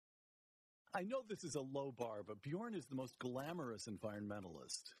I know this is a low bar, but Bjorn is the most glamorous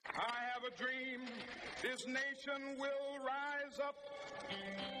environmentalist. I have a dream this nation will rise up,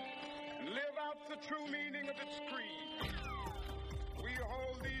 live out the true meaning of its creed. We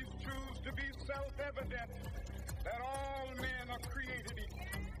hold these truths to be self-evident, that all men are created equal.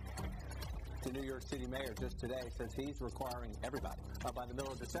 The New York City mayor just today says he's requiring everybody by the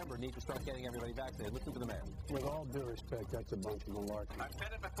middle of December need to start getting everybody vaccinated. Listen to the mayor. With all due respect, that's a bunch of malarkey. I've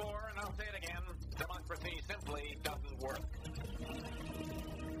said it before and I'll say it again. Democracy simply doesn't work.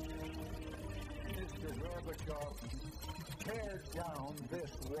 Mr. Gorbachev, tear down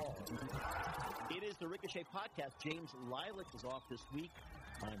this wall. It is the Ricochet Podcast. James Lilac is off this week.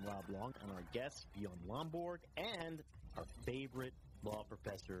 I'm Rob Long, and our guest, Bjorn Lomborg, and our favorite law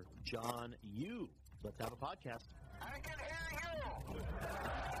professor, John Yoo. Let's have a podcast. I can hear you.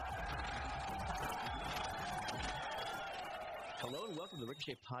 Hello and welcome to the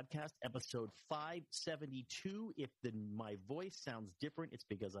Ricochet Podcast, episode 572. If my voice sounds different, it's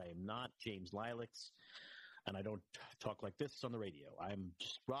because I am not James Lilac, and I don't talk like this on the radio. I'm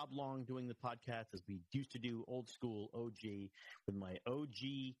just Rob Long doing the podcast as we used to do, old school OG, with my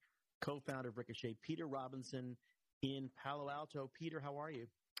OG co-founder of Ricochet, Peter Robinson, in Palo Alto. Peter, how are you?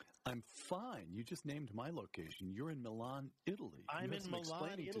 I'm fine. You just named my location. You're in Milan, Italy. I'm in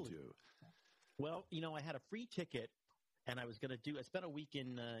Milan, Italy. To do. Well, you know, I had a free ticket, and I spent a week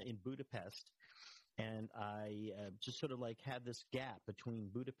in Budapest, and I just sort of like had this gap between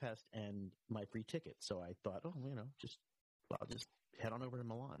Budapest and my free ticket. So I thought, I'll just head on over to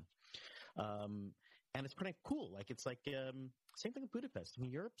Milan. And it's pretty cool. Like, it's like same thing with Budapest. I mean,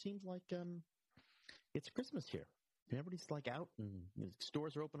 Europe seems like it's Christmas here. And everybody's like out, and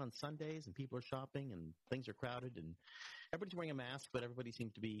stores are open on Sundays, and people are shopping, and things are crowded, and everybody's wearing a mask, but everybody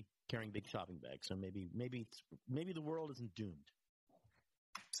seems to be carrying big shopping bags. So maybe the world isn't doomed.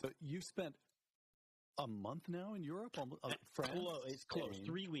 So you've spent a month now in Europe, France. It's close.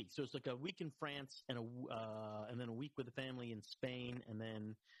 3 weeks. So it's like a week in France, and then a week with the family in Spain, and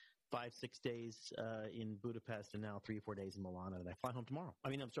then 5-6 days in Budapest, and now 3 or 4 days in Milan, and I fly home tomorrow.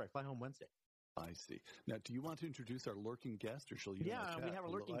 Fly home Wednesday. I see. Now, do you want to introduce our lurking guest, or shall you? Yeah, we have a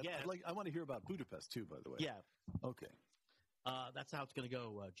lurking guest. I want to hear about Budapest, too, by the way. Yeah. Okay. That's how it's going to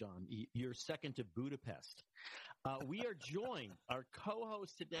go, John. You're second to Budapest. We are joined, our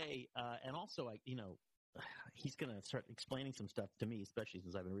co-host today, and also, he's going to start explaining some stuff to me, especially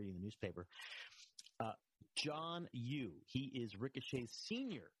since I've been reading the newspaper. John Yoo. He is Ricochet's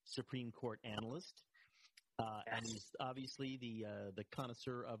senior Supreme Court analyst. And he's obviously the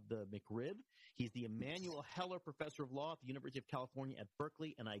connoisseur of the McRib. He's the Emanuel Heller Professor of Law at the University of California at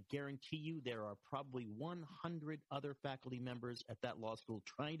Berkeley, and I guarantee you there are probably 100 other faculty members at that law school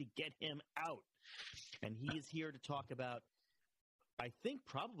trying to get him out. And he is here to talk about, I think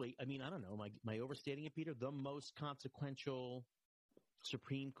probably, I don't know, am I overstating it, Peter? The most consequential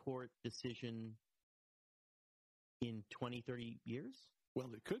Supreme Court decision in 20, 30 years?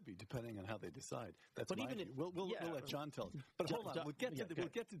 Well, it could be, depending on how they decide. We'll let John tell us. But hold on, we'll get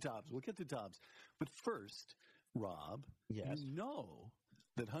to Dobbs. We'll get to Dobbs. But first, Rob, yes. You know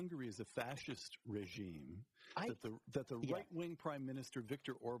that Hungary is a fascist regime. That the right-wing Prime Minister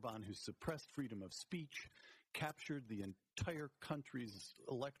Viktor Orban, who suppressed freedom of speech, captured the entire country's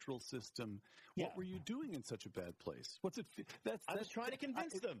electoral system. Yeah. What were you doing in such a bad place? I was trying to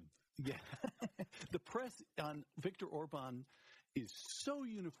convince them. Yeah, the press on Viktor Orban is so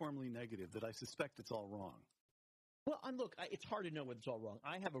uniformly negative that I suspect it's all wrong. Well, and look, it's hard to know whether it's all wrong.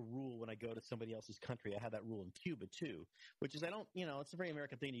 I have a rule when I go to somebody else's country. I have that rule in Cuba, too, which is it's a very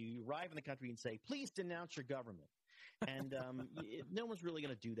American thing. You arrive in the country and say, please denounce your government. And no one's really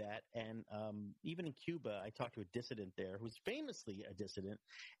going to do that. And even in Cuba, I talked to a dissident there who's famously a dissident.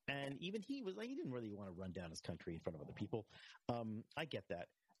 And even he was like, he didn't really want to run down his country in front of other people. I get that.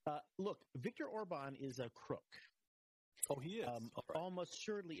 Look, Viktor Orban is a crook. Oh, he is? Almost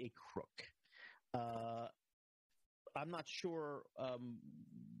surely a crook. I'm not sure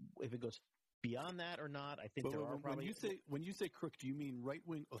if it goes beyond that or not. I think there are probably... When you say crook, do you mean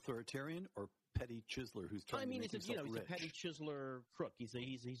right-wing authoritarian or petty chiseler who's trying to make himself rich? He's a petty chiseler crook. He's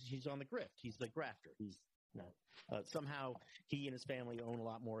on the grift. He's the grafter. Somehow he and his family own a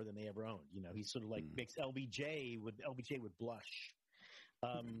lot more than they ever owned. He's sort of like makes LBJ would blush.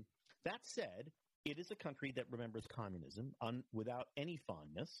 That said, it is a country that remembers communism without any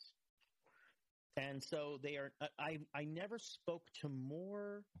fondness. And so they are I never spoke to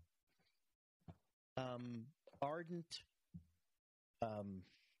more ardent,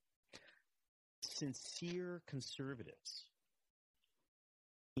 sincere conservatives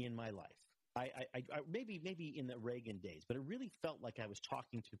in my life. maybe in the Reagan days, but it really felt like I was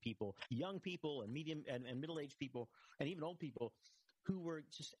talking to people, young people and medium and middle-aged people and even old people who were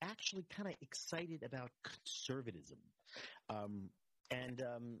just actually kind of excited about conservatism. And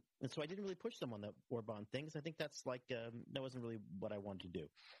so I didn't really push them on the Orban thing because I think that's that wasn't really what I wanted to do.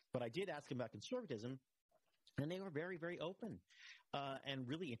 But I did ask them about conservatism, and they were very, very open and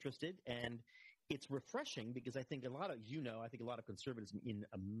really interested. And it's refreshing because I think a lot of conservatism in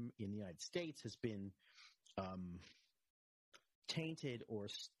the United States has been tainted or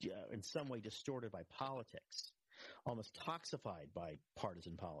in some way distorted by politics, almost toxified by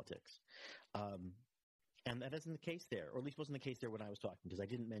partisan politics. And that isn't the case there, or at least wasn't the case there when I was talking, because I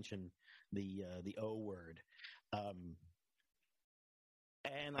didn't mention the O word.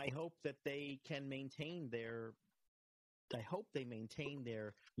 And I hope that they can maintain their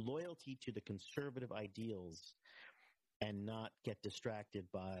loyalty to the conservative ideals and not get distracted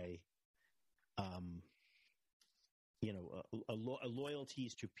by,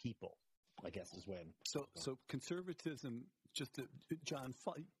 loyalties to people, I guess is when. So conservatism, John,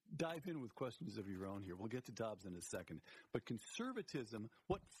 dive in with questions of your own here. We'll get to Dobbs in a second. But conservatism,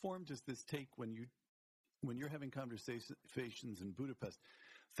 what form does this take when you're having conversations in Budapest?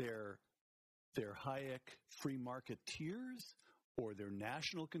 They're Hayek free marketeers, or they're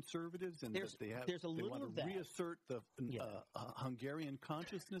national conservatives, and they want to reassert the Hungarian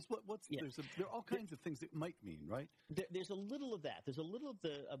consciousness. There are all kinds of things it might mean, right? There's a little of that. There's a little of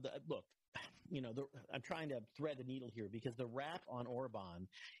the look. I'm trying to thread the needle here because the rap on Orban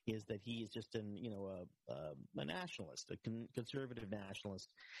is that he is just a nationalist, a conservative nationalist,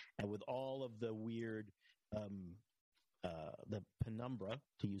 and with all of the weird, the penumbra,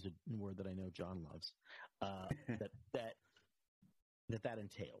 to use a word that I know John loves, that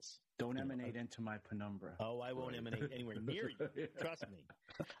entails. Don't emanate into my penumbra. Oh, I won't emanate anywhere near you. Trust me.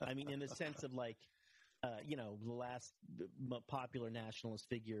 I mean, in the sense of the last popular nationalist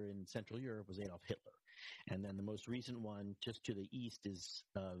figure in Central Europe was Adolf Hitler. And then the most recent one just to the east is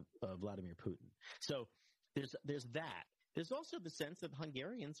Vladimir Putin. So there's that. There's also the sense that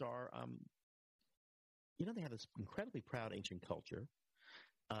Hungarians are, they have this incredibly proud ancient culture.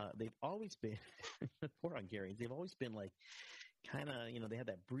 They've always been, poor Hungarians, they've always been they had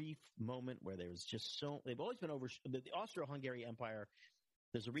that brief moment where there was just they've always been the Austro-Hungarian Empire.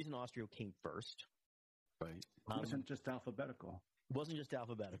 There's a reason Austria came first. Right. It wasn't just alphabetical.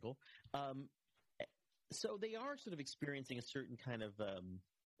 So they are sort of experiencing a certain kind of,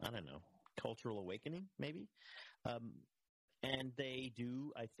 cultural awakening, maybe. And they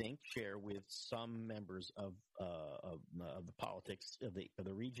do, I think, share with some members of the politics of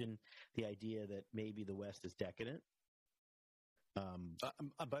the region the idea that maybe the West is decadent.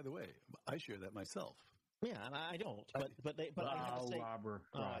 By the way, I share that myself. Yeah, and I don't. But I have to say, Robert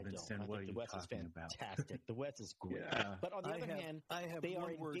Robinson, I think the West is fantastic. The West is great. Yeah. But on the other hand, I have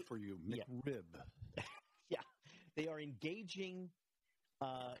one word for you, McRib. Yeah, they are engaging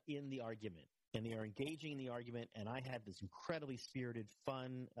in the argument. And they are engaging in the argument, and I had this incredibly spirited,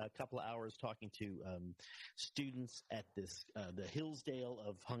 fun couple of hours talking to students at this the Hillsdale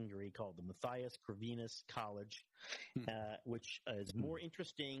of Hungary called the Matthias Corvinus College, which is more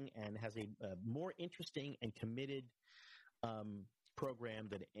interesting and has a more interesting and committed program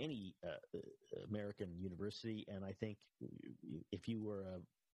than any American university. And I think if you were a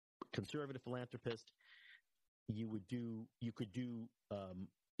conservative philanthropist, you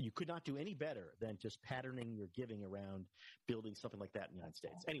could not do any better than just patterning your giving around building something like that in the United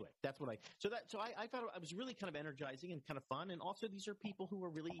States. Anyway, that's what I thought it was really kind of energizing and kind of fun. And also these are people who are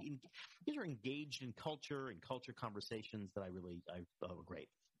really engaged in culture and culture conversations that I thought were great.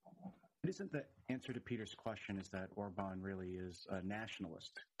 It isn't the answer to Peter's question is that Orban really is a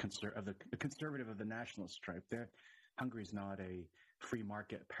nationalist, a conservative of the nationalist stripe. Hungary is not a free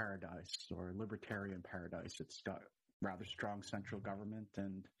market paradise or a libertarian paradise. It's got rather strong central government,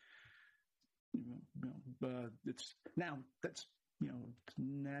 and it's now that's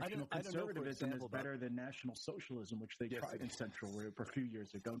national conservatism is better than national socialism, which they tried in Central Europe a few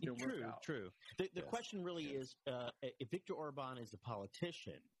years ago. True. The question really is, if Viktor Orban is a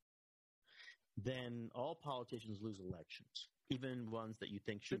politician, then all politicians lose elections, even ones that you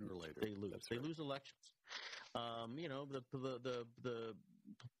think shouldn't. Sooner or later, they lose. They lose elections.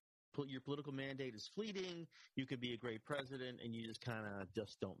 Your political mandate is fleeting. You could be a great president, and you just kind of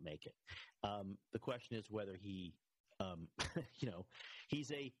don't make it. The question is whether he,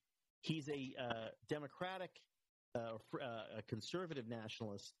 he's a democratic, a conservative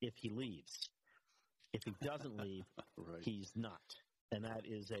nationalist if he leaves. If he doesn't leave, right. He's not, and that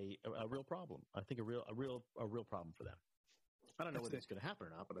is a real problem. I think a real problem for them. I don't know whether it's going to happen or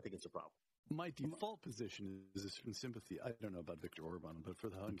not, but I think it's a problem. My default position is in sympathy. I don't know about Viktor Orban, but for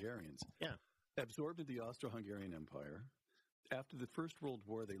the Hungarians. Yeah. Absorbed into the Austro-Hungarian Empire. After the First World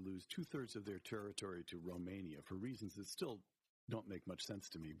War, they lose 2/3 of their territory to Romania for reasons that still don't make much sense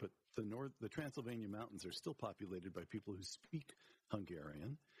to me. But the Transylvania Mountains are still populated by people who speak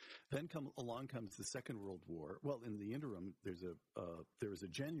Hungarian. Then along comes the Second World War. Well, in the interim, there is a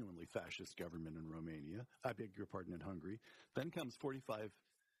genuinely fascist government in Romania. I beg your pardon, in Hungary. Then comes 45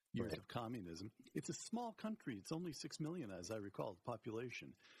 years of communism. It's a small country. It's only 6 million, as I recall, the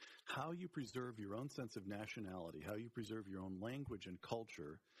population. How you preserve your own sense of nationality, how you preserve your own language and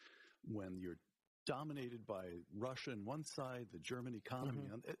culture when you're dominated by Russia on one side, the German economy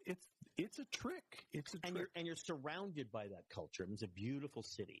on it's a trick. It's a trick. And you're surrounded by that culture. It's a beautiful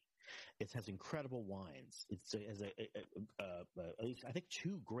city. It has incredible wines. It has at least, I think,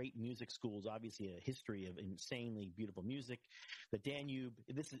 2 great music schools. Obviously, a history of insanely beautiful music. The Danube.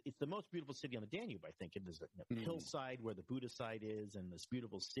 It's the most beautiful city on the Danube. I think it is a hillside where the Buda side is, and this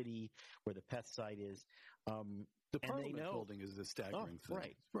beautiful city where the Pest side is. The Parliament building is a staggering thing.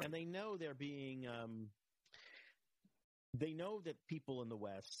 Right. And they know they're being. They know that people in the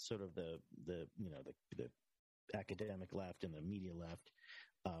West, sort of the academic left and the media left,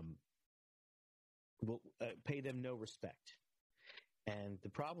 will pay them no respect. And the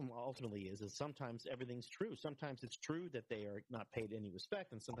problem ultimately is sometimes everything's true. Sometimes it's true that they are not paid any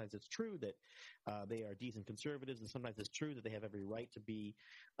respect, and sometimes it's true that they are decent conservatives, and sometimes it's true that they have every right to be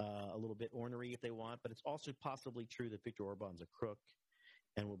a little bit ornery if they want. But it's also possibly true that Viktor Orban's a crook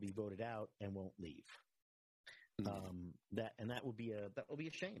and will be voted out and won't leave. That will be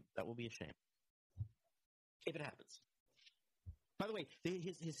a shame. That will be a shame if it happens. By the way,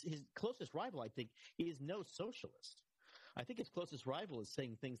 his closest rival, I think, is no socialist. I think his closest rival is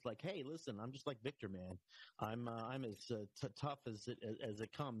saying things like, "Hey, listen, I'm just like Victor, man. I'm as tough as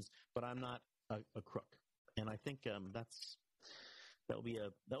it comes, but I'm not a crook." And I think that will be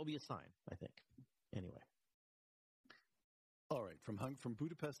a sign. I think. Anyway. All right, from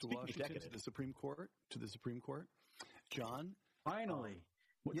Budapest to Washington to the Supreme Court. John, finally.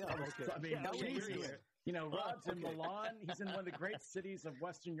 Okay. I mean, Rod's in Milan. He's in one of the great cities of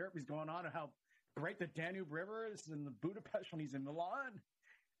Western Europe. He's going on how great the Danube River is in the Budapest when he's in Milan.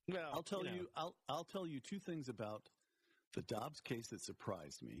 Well, I'll tell you 2 things about the Dobbs case that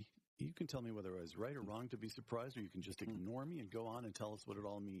surprised me. You can tell me whether I was right or wrong to be surprised, or you can just ignore me and go on and tell us what it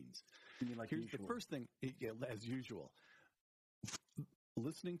all means. Here's usual. The first thing, as usual.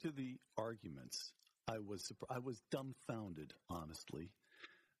 Listening to the arguments, I was dumbfounded, honestly,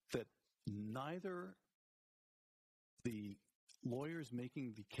 that neither the lawyers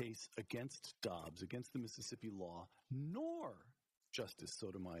making the case against Dobbs, against the Mississippi law, nor Justice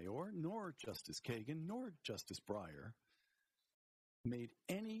Sotomayor, nor Justice Kagan, nor Justice Breyer made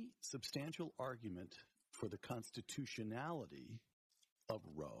any substantial argument for the constitutionality of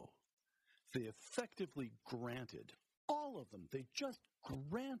Roe. They effectively granted, all of them, they just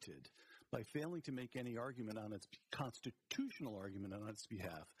granted, by failing to make any argument on its constitutional argument on its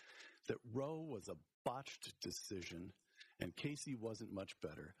behalf, that Roe was a botched decision and Casey wasn't much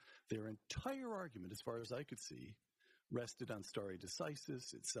better. Their entire argument, as far as I could see, rested on stare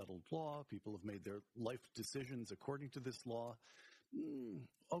decisis. It's settled law. People have made their life decisions according to this law.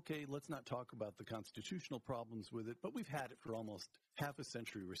 Okay, let's not talk about the constitutional problems with it, but we've had it for almost half a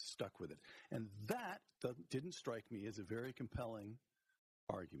century. We're stuck with it. And that didn't strike me as a very compelling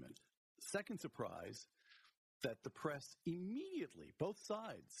argument. Second surprise, that the press immediately, both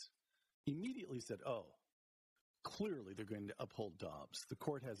sides, immediately said, oh, clearly they're going to uphold Dobbs. The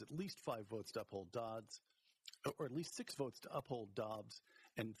court has at least 5 votes to uphold Dobbs, or at least 6 votes to uphold Dobbs,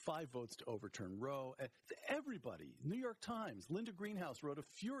 and 5 votes to overturn Roe. Everybody, New York Times, Linda Greenhouse wrote a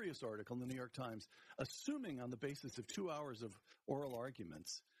furious article in the New York Times, assuming on the basis of 2 hours of oral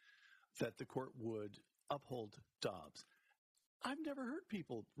arguments that the court would uphold Dobbs. I've never heard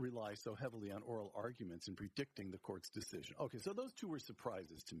people rely so heavily on oral arguments in predicting the court's decision. Okay, so those 2 were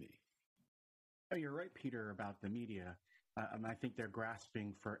surprises to me. Oh, you're right, Peter, about the media. I think they're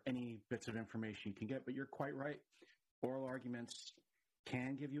grasping for any bits of information you can get, but you're quite right. Oral arguments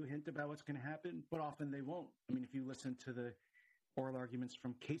can give you a hint about what's going to happen, but often they won't. I mean, if you listen to the oral arguments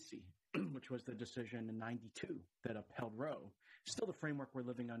from Casey, which was the decision in 92 that upheld Roe, still the framework we're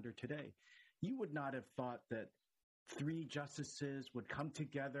living under today, you would not have thought that 3 justices would come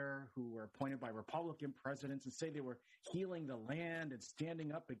together who were appointed by Republican presidents and say they were healing the land and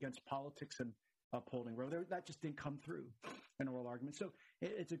standing up against politics and upholding Roe. That just didn't come through in oral argument. So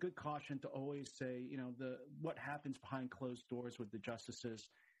it's a good caution to always say, what happens behind closed doors with the justices,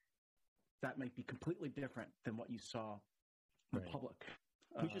 that might be completely different than what you saw in public.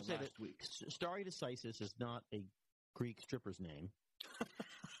 We should say last that week. Stare Decisis is not a Greek stripper's name.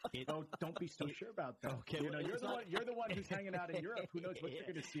 Don't be so sure about that. Okay, you're the one who's hanging out in Europe. Who knows what you're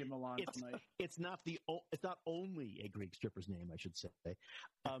going to see in Milan tonight? It's not only a Greek stripper's name, I should say.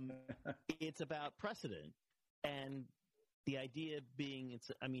 It's about precedent, and the idea being,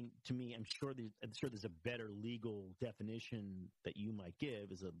 to me, I'm sure there's a better legal definition that you might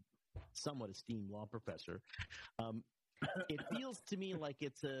give as a somewhat esteemed law professor. It feels to me like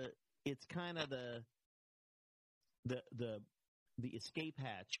it's kind of the escape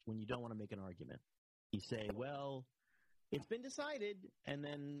hatch when you don't want to make an argument. You say, well, it's been decided, and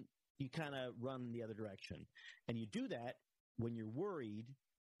then you kind of run the other direction. And you do that when you're worried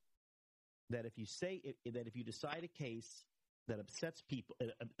that if you decide a case that upsets people,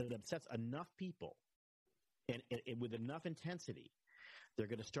 that upsets enough people, and with enough intensity, they're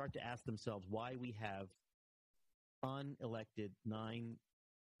going to start to ask themselves why we have unelected 9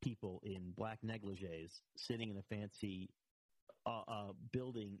 people in black negligees sitting in a fancy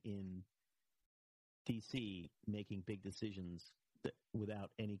building in D.C. making big decisions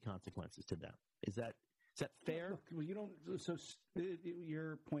without any consequences to them. Is that fair? Look, well, you don't. So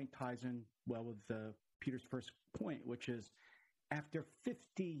your point ties in well with Peter's first point, which is after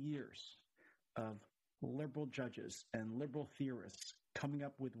 50 years of liberal judges and liberal theorists coming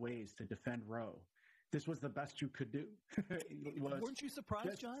up with ways to defend Roe, this was the best you could do. Weren't you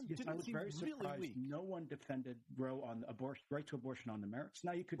surprised, John? Yes, I was very surprised. Really weak. No one defended Roe on right to abortion on the merits.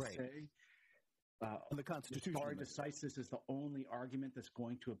 Now you could say the Constitution. Stare decisis is the only argument that's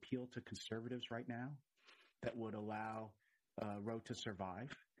going to appeal to conservatives right now that would allow Roe to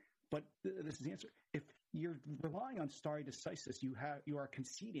survive. But this is the answer. If you're relying on stare decisis, you are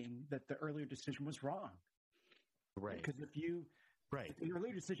conceding that the earlier decision was wrong. Right. Because if your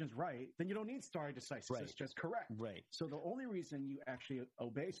earlier decision is right, then you don't need stare decisis. Right. It's just correct. Right. So the only reason you actually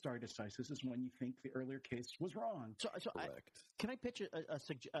obey stare decisis is when you think the earlier case was wrong. So can I pitch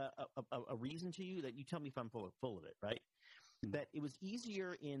a reason to you that you tell me if I'm full of it, right? Mm-hmm. That it was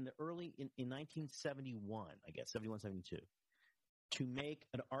easier in 1971, I guess, 71, 72, to make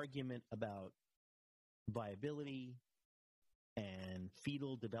an argument about viability and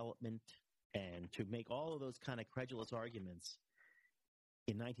fetal development and to make all of those kind of credulous arguments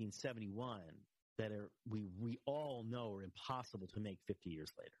in 1971 that we all know are impossible to make 50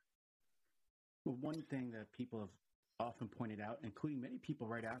 years later. Well, one thing that people have often pointed out, including many people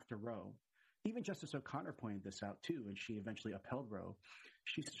right after Roe, even Justice O'Connor pointed this out too, and she eventually upheld Roe.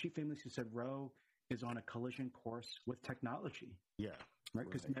 She famously said Roe is on a collision course with technology. Yeah. Right?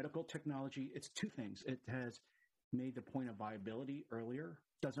 Because medical technology, it's two things. It has made the point of viability earlier,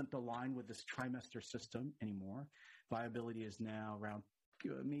 doesn't align with this trimester system anymore. Viability is now around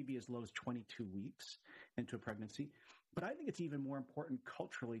maybe as low as 22 weeks into a pregnancy. But I think it's even more important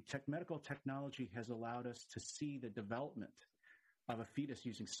culturally. Medical technology has allowed us to see the development of a fetus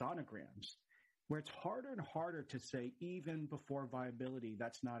using sonograms, where it's harder and harder to say, even before viability,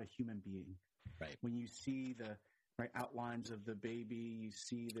 that's not a human being. Right. When you see the outlines of the baby, you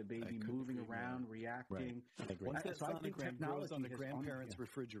see the baby moving around, reacting. Right. Once that sonogram grows on the grandparent's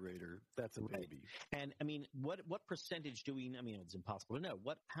refrigerator, that's a baby. And I mean, what percentage do we? I mean, it's impossible to know.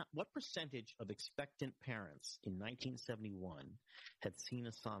 What percentage of expectant parents in 1971 had seen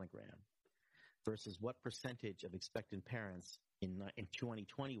a sonogram, versus what percentage of expectant parents in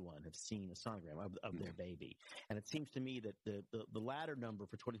 2021 have seen a sonogram of their baby? And it seems to me that the latter number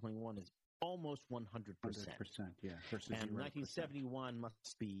for 2021 is almost 100%. 100%, yeah. And 1971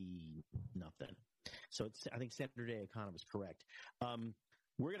 must be nothing. So I think Senator Day O'Connor was correct.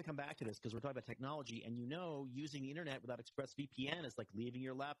 We're going to come back to this because we're talking about technology, and using the internet without ExpressVPN is like leaving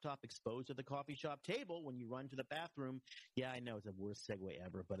your laptop exposed at the coffee shop table when you run to the bathroom. Yeah, I know it's the worst segue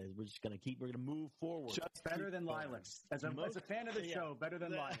ever, but we're just going to move forward. Just better than Lilacs. As a fan of the show, better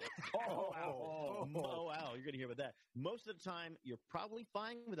than Lilacs. Oh, wow. You're going to hear about that. Most of the time, you're probably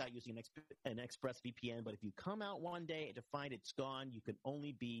fine without using an ExpressVPN, but if you come out one day to find it's gone, you can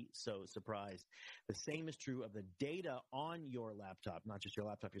only be so surprised. The same is true of the data on your laptop, not just your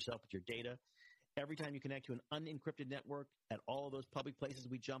laptop yourself, but your data. Every time you connect to an unencrypted network at all of those public places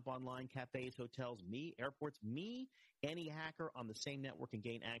we jump online, cafes, hotels, airports, any hacker on the same network can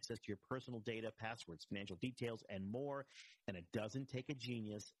gain access to your personal data, passwords, financial details, and more. And it doesn't take a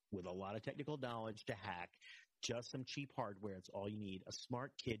genius with a lot of technical knowledge to hack. Just some cheap hardware. It's all you need. A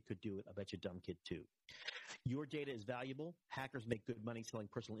smart kid could do it. I bet you a dumb kid too. Your data is valuable. Hackers make good money selling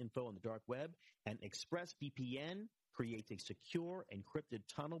personal info on the dark web. And ExpressVPN creates a secure, encrypted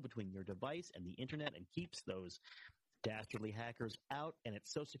tunnel between your device and the internet and keeps those Dastardly hackers out, and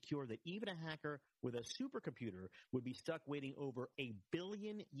it's so secure that even a hacker with a supercomputer would be stuck waiting over 1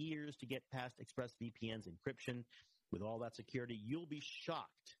 billion years to get past ExpressVPN's encryption. With all that security, you'll be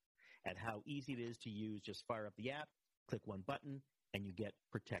shocked at how easy it is to use. Just fire up the app, click one button, and you get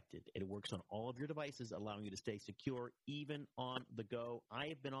protected. It works on all of your devices, allowing you to stay secure even on the go. I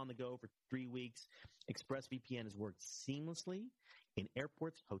have been on the go for 3 weeks. ExpressVPN has worked seamlessly in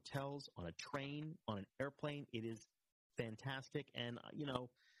airports, hotels, on a train, on an airplane. It is fantastic. And,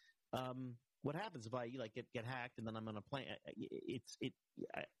 what happens if I get hacked and then I'm on a plane?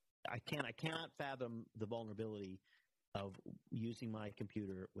 I cannot fathom the vulnerability of using my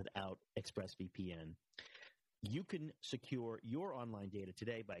computer without ExpressVPN. You can secure your online data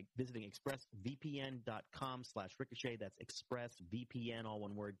today by visiting expressvpn.com/ricochet. That's expressvpn, all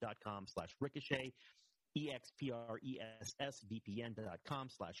one word, .com/ricochet.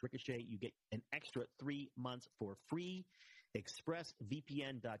 expressvpn.com/ricochet. You get an extra 3 months for free.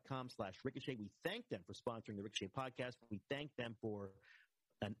 expressvpn.com/ricochet. We thank them for sponsoring the Ricochet podcast. We thank them for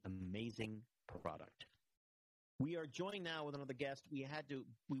an amazing product. We are joined now with another guest. We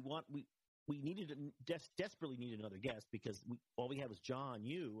desperately needed another guest because all we had was John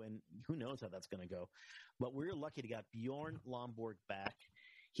Yoo, and who knows how that's going to go. But we're lucky to get Bjorn Lomborg back.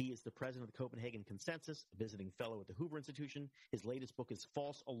 He is the president of the Copenhagen Consensus, a visiting fellow at the Hoover Institution. His latest book is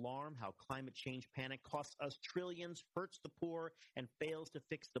False Alarm: How Climate Change Panic Costs Us Trillions, Hurts the Poor, and Fails to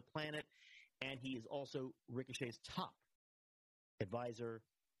Fix the Planet. And he is also Ricochet's top advisor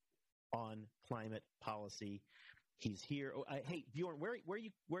on climate policy. He's here. Hey, Bjorn, where are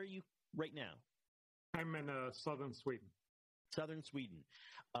you right now? I'm in southern Sweden. Southern Sweden.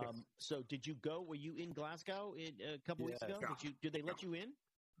 Yes. So did you go? Were you in Glasgow a couple weeks ago? Yeah. Did they let you in?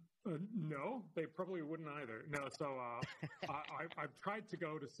 No, they probably wouldn't either. No, so I've tried to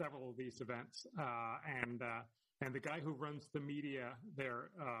go to several of these events, and the guy who runs the media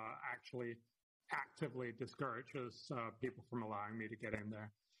there actually actively discourages people from allowing me to get in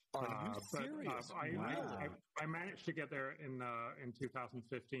there. Are you serious? I managed to get there in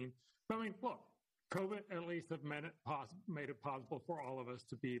 2015. But I mean, look, COVID at least have made it possible for all of us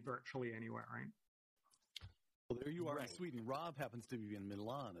to be virtually anywhere, right? Well, there you are in Sweden. Rob happens to be in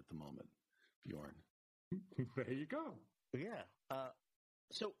Milan at the moment, Bjorn. There you go. Yeah.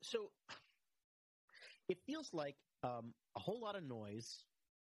 So it feels like a whole lot of noise.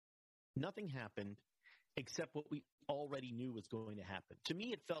 Nothing happened except what we already knew was going to happen. To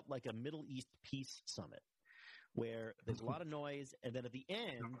me, it felt like a Middle East peace summit where there's a lot of noise, and then at the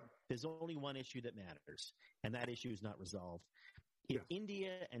end, there's only one issue that matters, and that issue is not resolved. If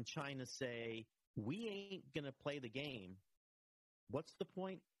India and China say, we ain't going to play the game, what's the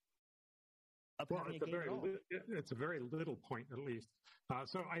point of having a game at all? It's a very little point, at least.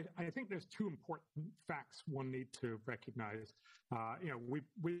 So I think there's two important facts one need to recognize.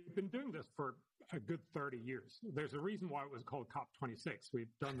 We've been doing this for a good 30 years. There's a reason why it was called COP26.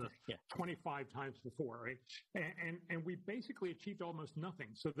 We've done this 25 times before, right? And we basically achieved almost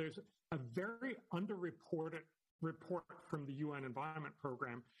nothing. So there's a very underreported report from the UN Environment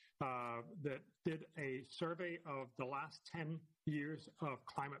Program that did a survey of the last 10 years of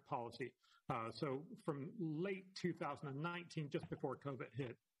climate policy. So from late 2019, just before COVID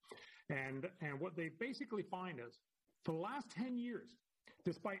hit. And what they basically find is for the last 10 years,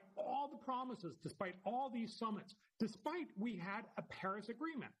 despite all the promises, despite all these summits, despite we had a Paris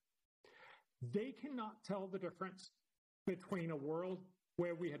Agreement, they cannot tell the difference between a world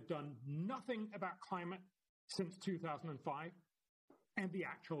where we had done nothing about climate since 2005 and the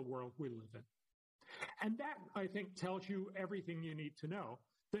actual world we live in. And that, I think, tells you everything you need to know.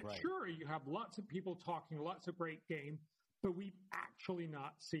 That sure, you have lots of people talking, lots of great game, but we've actually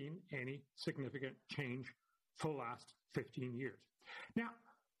not seen any significant change for the last 15 years. Now,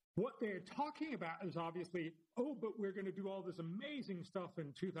 what they're talking about is obviously, but we're going to do all this amazing stuff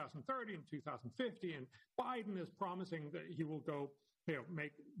in 2030 and 2050, and Biden is promising that he will go,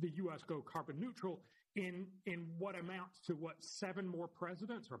 make the U.S. go carbon neutral in what amounts to 7 more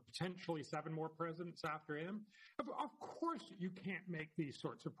presidents, or potentially 7 more presidents after him. Of course, you can't make these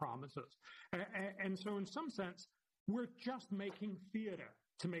sorts of promises, and so in some sense, we're just making theater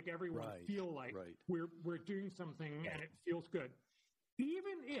to make everyone feel like we're doing something and it feels good.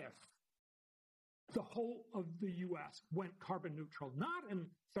 Even if the whole of the U.S. went carbon neutral, not in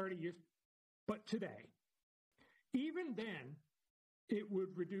 30 years, but today, even then, it would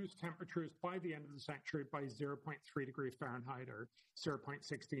reduce temperatures by the end of the century by 0.3 degrees Fahrenheit or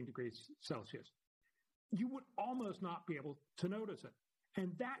 0.16 degrees Celsius. You would almost not be able to notice it.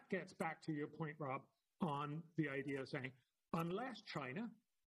 And that gets back to your point, Rob, on the idea of saying, unless China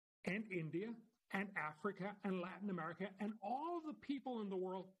and India and Africa and Latin America and all the people in the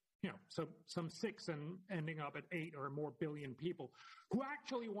world, so some 6 and ending up at 8 or more billion people who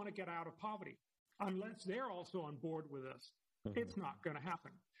actually want to get out of poverty, unless they're also on board with us. Mm-hmm. It's not going to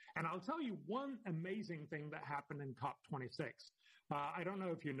happen. And I'll tell you one amazing thing that happened in COP26. I don't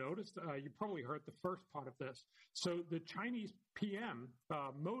know if you noticed, you probably heard the first part of this. So the Chinese PM,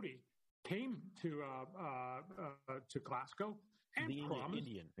 Modi, came to Glasgow and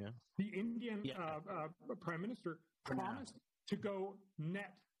the Indian Prime Minister promised to go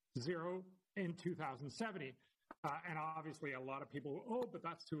net zero in 2070. And obviously a lot of people, but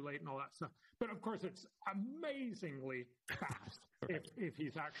that's too late and all that stuff. But of course, it's amazingly fast if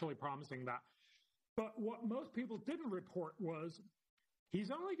he's actually promising that. But what most people didn't report was he's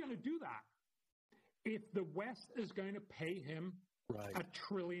only going to do that if the West is going to pay him $1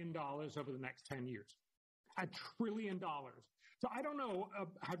 trillion over the next 10 years. $1 trillion. So I don't know,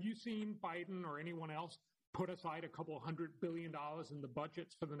 have you seen Biden or anyone else put aside $200 billion in the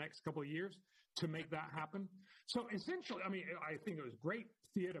budgets for the next couple of years to make that happen? So essentially, I mean, I think it was great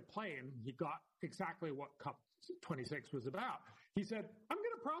theater play, and he got exactly what COP26 was about. He said, I'm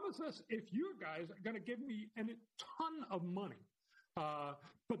going to promise this if you guys are going to give me a ton of money.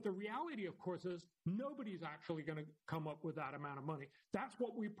 But the reality, of course, is nobody's actually going to come up with that amount of money. That's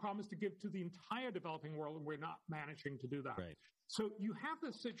what we promised to give to the entire developing world, and we're not managing to do that. Right. So you have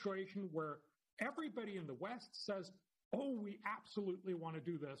this situation where everybody in the West says, we absolutely want to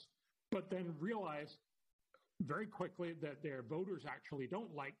do this, but then realize very quickly that their voters actually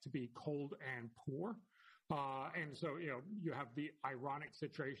don't like to be cold and poor. And so, you have the ironic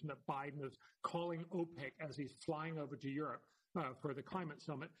situation that Biden is calling OPEC as he's flying over to Europe for the climate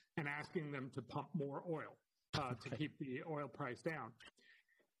summit and asking them to pump more oil to keep the oil price down.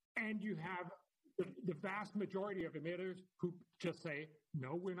 And you have the vast majority of emitters who just say,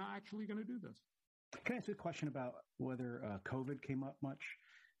 no, we're not actually going to do this. Can I ask a question about whether COVID came up much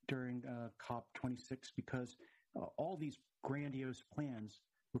during COP26? Because all these grandiose plans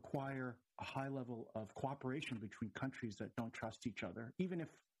require a high level of cooperation between countries that don't trust each other, even if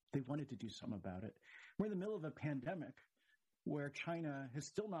they wanted to do something about it. We're in the middle of a pandemic where China has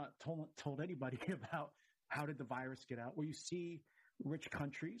still not told anybody about how did the virus get out, where you see rich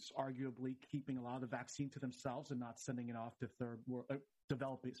countries arguably keeping a lot of the vaccine to themselves and not sending it off to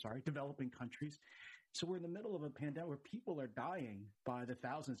developing countries. So we're in the middle of a pandemic where people are dying by the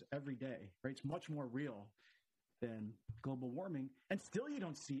thousands every day, right? It's much more real than global warming. And still you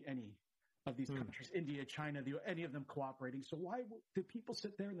don't see any of these countries, India, China, any of them cooperating. So why do people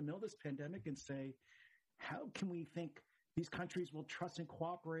sit there in the middle of this pandemic and say, how can we think these countries will trust and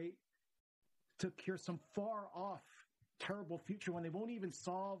cooperate to cure some far off terrible future when they won't even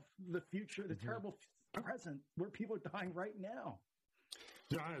solve the future, the terrible present where people are dying right now?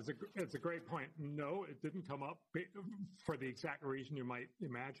 John, it's a great point. No, it didn't come up for the exact reason you might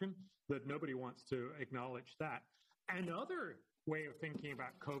imagine, that nobody wants to acknowledge that. Another way of thinking about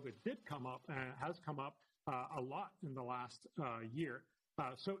COVID did come up and has come up a lot in the last year.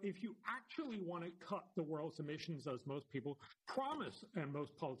 So if you actually want to cut the world's emissions, as most people promise and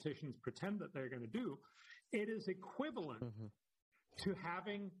most politicians pretend that they're going to do, it is equivalent to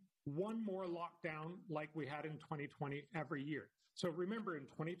having one more lockdown like we had in 2020 every year. So remember, in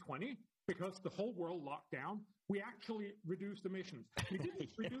 2020, because the whole world locked down, we actually reduced emissions. We didn't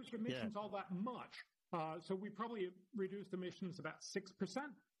reduce emissions all that much. So we probably reduced emissions about 6%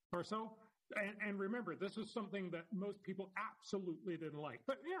 or so. And remember, this is something that most people absolutely didn't like.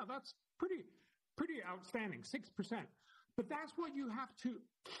 But yeah, that's pretty outstanding, 6%. But that's what you have to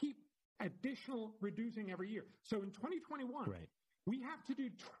keep additional reducing every year. So in 2021, we have to do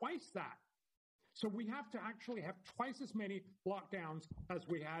twice that. So we have to actually have twice as many lockdowns as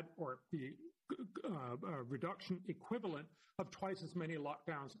we had, or the reduction equivalent of twice as many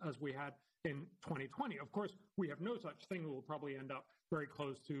lockdowns as we had in 2020. Of course, we have no such thing. We'll probably end up very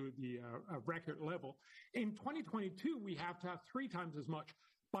close to the record level. In 2022, we have to have 3 times as much.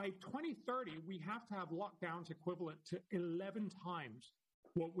 By 2030, we have to have lockdowns equivalent to 11 times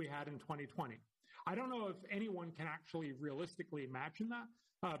what we had in 2020. I don't know if anyone can actually realistically imagine that,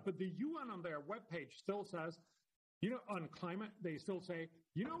 but the UN on their webpage still says, on climate, they still say,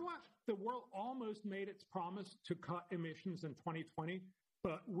 you know what? The world almost made its promise to cut emissions in 2020,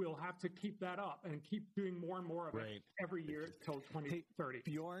 but we'll have to keep that up and keep doing more and more of it every year till 2030. Hey,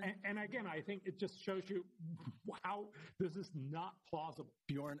 Bjorn, and again, I think it just shows you how this is not plausible.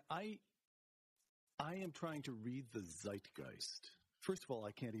 Bjorn, I am trying to read the zeitgeist. First of all,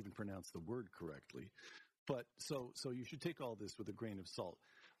 I can't even pronounce the word correctly. But so you should take all this with a grain of salt.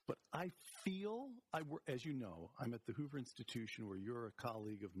 But I feel, as you know, I'm at the Hoover Institution where you're a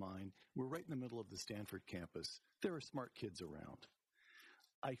colleague of mine. We're right in the middle of the Stanford campus. There are smart kids around.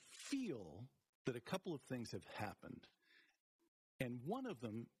 I feel that a couple of things have happened. And one of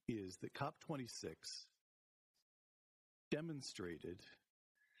them is that COP26 demonstrated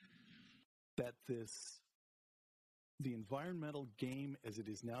that the environmental game as it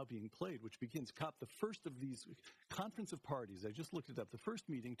is now being played, which begins the first of these Conference of Parties, I just looked it up, the first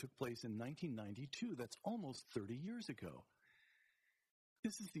meeting took place in 1992. That's almost 30 years ago.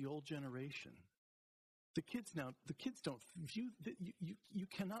 This is the old generation. The kids don't view that you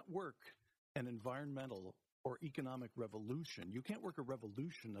cannot work an environmental or economic revolution. You can't work a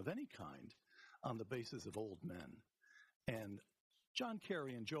revolution of any kind on the basis of old men. And John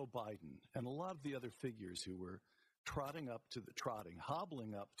Kerry and Joe Biden and a lot of the other figures who were hobbling up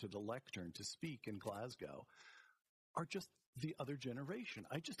to the lectern to speak in Glasgow are just the other generation.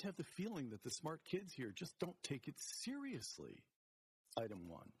 I just have the feeling that the smart kids here just don't take it seriously. Item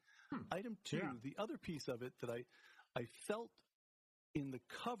one. Item two, the other piece of it that I felt in the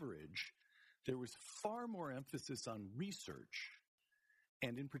coverage, there was far more emphasis on research,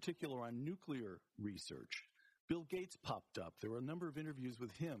 and in particular on nuclear research. Bill Gates popped up. There were a number of interviews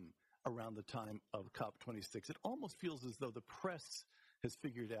with him around the time of COP26. It almost feels as though the press has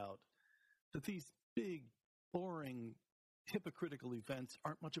figured out that these big, boring, hypocritical events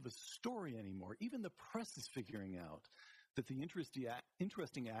aren't much of a story anymore. Even the press is figuring out that the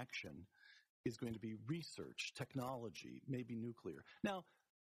interesting action is going to be research, technology, maybe nuclear. Now,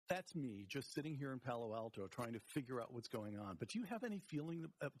 that's me just sitting here in Palo Alto trying to figure out what's going on. But do you have any feeling,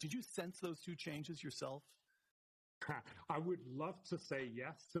 did you sense those two changes yourself? I would love to say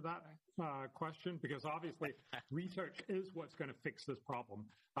yes to that question, because obviously research is what's going to fix this problem.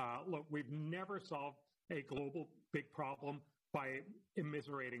 Look, we've never solved a global big problem by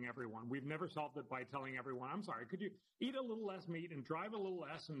immiserating everyone. We've never solved it by telling everyone, I'm sorry, could you eat a little less meat and drive a little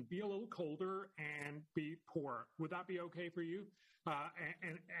less and be a little colder and be poor? Would that be okay for you?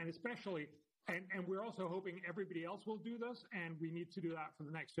 And especially, and we're also hoping everybody else will do this, and we need to do that for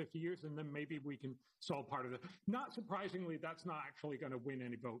the next 50 years, and then maybe we can solve part of it. Not surprisingly, that's not actually going to win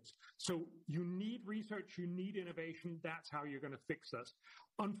any votes. So you need research, you need innovation. That's how you're going to fix this.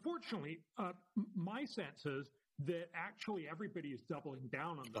 Unfortunately, my sense is that actually everybody is doubling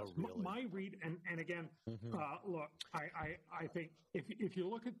down on this. Oh, really? My read, and again, look, I think if you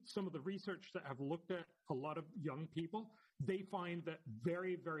look at some of the research that have looked at a lot of young people, they find that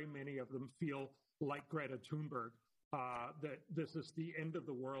very, very many of them feel like Greta Thunberg, that this is the end of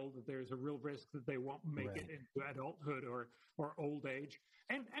the world, that there's a real risk that they won't make it into adulthood or old age.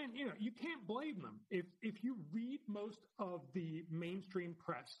 And you know, you can't blame them. If you read most of the mainstream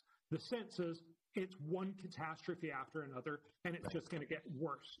press, the sense is it's one catastrophe after another, and it's just going to get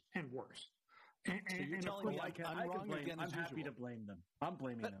worse and worse. So you're telling me I'm wrong again as usual. I'm happy to blame them. I'm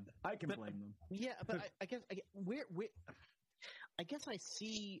blaming them. I can blame them. Yeah, but I guess I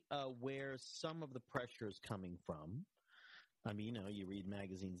see where some of the pressure is coming from. I mean, you know, you read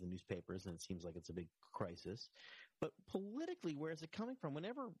magazines and newspapers, and it seems like it's a big crisis. But politically, where is it coming from?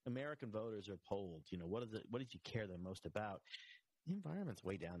 Whenever American voters are polled, you know, what did you care the most about? The environment's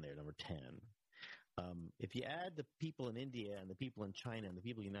way down there, number 10. If you add the people in India and the people in China and the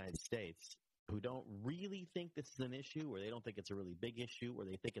people in the United States who don't really think this is an issue, or they don't think it's a really big issue, or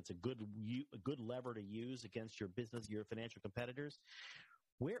they think it's a good lever to use against your business, your financial competitors,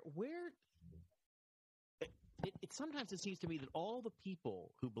 sometimes it seems to me that all the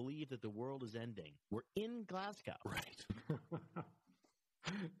people who believe that the world is ending were in Glasgow. Right.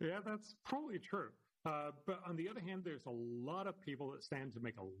 Yeah, that's probably true. But on the other hand, there's a lot of people that stand to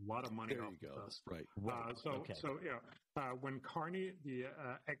make a lot of money off of this. Right. So when Carney, the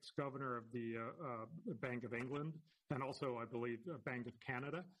ex-governor of the Bank of England, and also I believe Bank of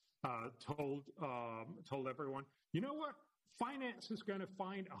Canada, told everyone, you know what? Finance is going to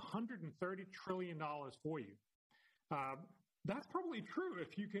find $130 trillion for you. That's probably true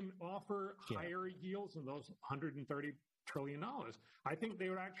if you can offer higher yields than those $130 trillion. I think they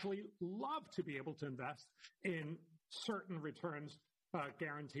would actually love to be able to invest in certain returns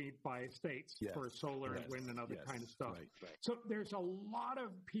guaranteed by states for solar and wind and other kind of stuff. Right. So there's a lot of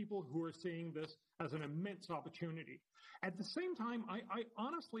people who are seeing this as an immense opportunity. At the same time, I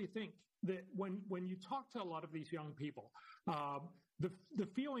honestly think that when you talk to a lot of these young people, the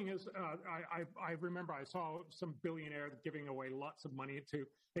feeling is, I remember I saw some billionaire giving away lots of money to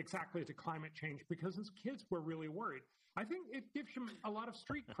climate change because his kids were really worried. I think it gives him a lot of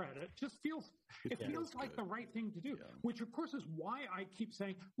street cred. It just feels like the right thing to do, which of course is why I keep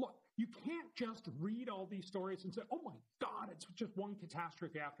saying, look, you can't just read all these stories and say, oh my God, it's just one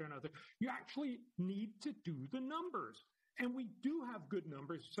catastrophe after another. You actually need to do the numbers. And we do have good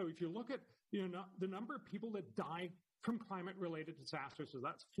numbers. So if you look at the number of people that die from climate-related disasters, so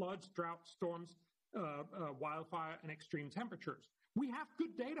that's floods, droughts, storms, wildfire, and extreme temperatures. We have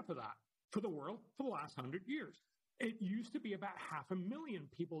good data for that for the world for the last 100 years. It used to be about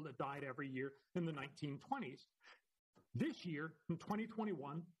 500,000 people that died every year in the 1920s. This year, in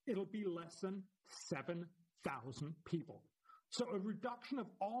 2021, it'll be less than 7,000 people. So a reduction of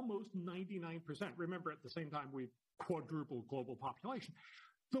almost 99%. Remember, at the same time, we've quadrupled global population.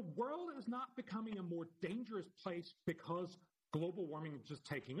 The world is not becoming a more dangerous place because global warming is just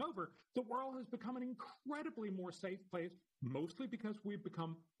taking over. The world has become an incredibly more safe place, mostly because we've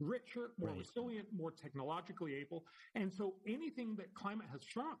become richer, more resilient, more technologically able. And so anything that climate has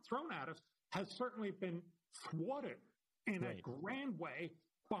thrown at us has certainly been thwarted in a grand way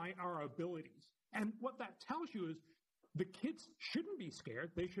by our abilities. And what that tells you is the kids shouldn't be scared.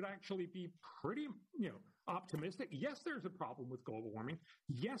 They should actually be pretty, optimistic. Yes, there's a problem with global warming.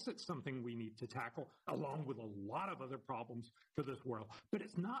 Yes, it's something we need to tackle, along with a lot of other problems for this world. But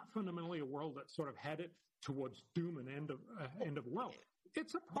it's not fundamentally a world that's sort of headed towards doom and end of world.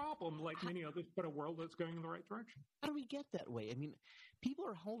 It's a problem like many others, but a world that's going in the right direction. How do we get that way? I mean, people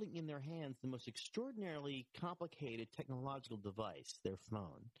are holding in their hands the most extraordinarily complicated technological device, their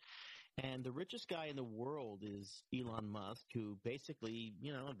phone. And the richest guy in the world is Elon Musk, who basically,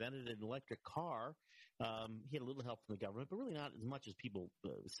 invented an electric car. He had a little help from the government, but really not as much as people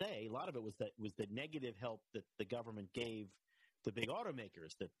say. A lot of it was the negative help that the government gave the big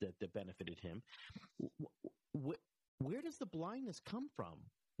automakers that benefited him. Where does the blindness come from?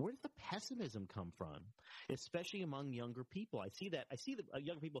 Where does the pessimism come from, especially among younger people? I see that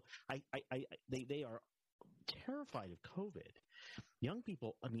young people. They are terrified of COVID. Young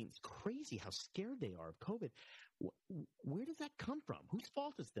people, I mean, it's crazy how scared they are of COVID. Where does that come from? Whose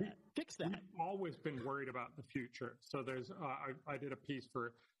fault is that? Fix that. We've always been worried about the future. So there's, I did a piece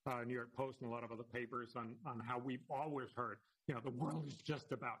for New York Post and a lot of other papers on how we've always heard, the world is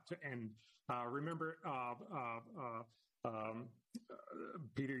just about to end. Remember,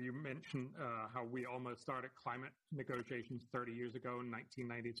 Peter, you mentioned how we almost started climate negotiations 30 years ago in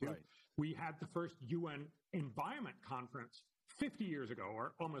 1992. Right. We had the first UN Environment Conference 50 years ago,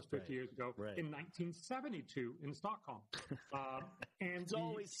 or almost 50 years ago, in 1972 in Stockholm. And it's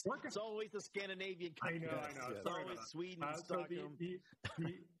always the Scandinavian countries. I know. It's always Sweden and Stockholm. So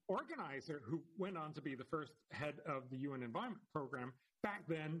the organizer, who went on to be the first head of the UN Environment Program, back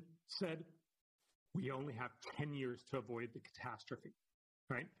then said, we only have 10 years to avoid the catastrophe,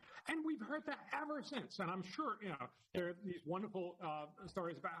 right? And we've heard that ever since. And I'm sure, there are these wonderful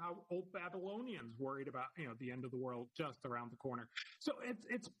stories about how old Babylonians worried about, the end of the world just around the corner. So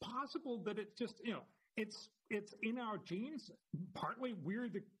it's possible that it's just, it's in our genes. Partly we're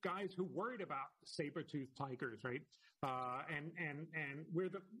the guys who worried about saber-toothed tigers, right? And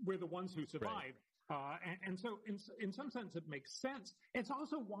we're the ones who survived. Right. And so in some sense, it makes sense. It's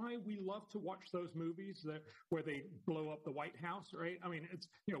also why we love to watch those movies where they blow up the White House, right? I mean, it's,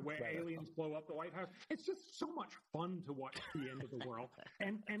 where aliens blow up the White House. It's just so much fun to watch the end of the world.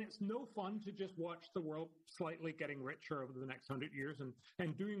 And it's no fun to just watch the world slightly getting richer over the next 100 years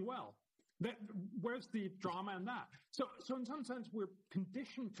and doing well. Where's the drama in that? So in some sense, we're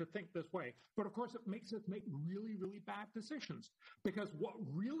conditioned to think this way. But of course, it makes us make really, really bad decisions. Because what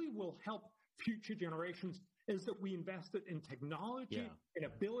really will help future generations is that we invested in technology, in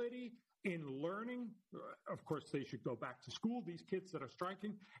ability, in learning. Of course, they should go back to school, these kids that are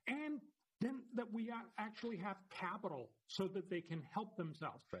striking, and then that we actually have capital so that they can help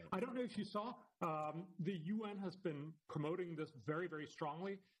themselves. Right. I don't know if you saw, the UN has been promoting this very, very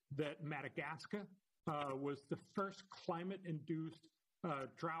strongly, that Madagascar was the first climate-induced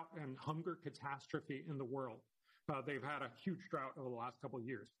drought and hunger catastrophe in the world. They've had a huge drought over the last couple of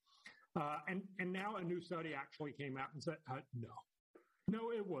years. And now a new study actually came out and said,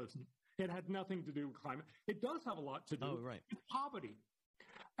 no, it wasn't. It had nothing to do with climate. It does have a lot to do with poverty.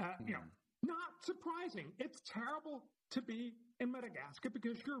 Not surprising. It's terrible to be in Madagascar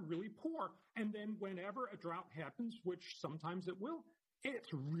because you're really poor. And then whenever a drought happens, which sometimes it will, it's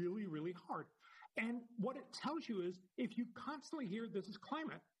really, really hard. And what it tells you is if you constantly hear this is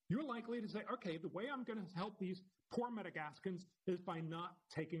climate, you're likely to say, okay, the way I'm going to help these poor Madagascans is by not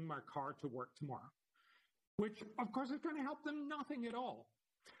taking my car to work tomorrow, which, of course, is going to help them nothing at all.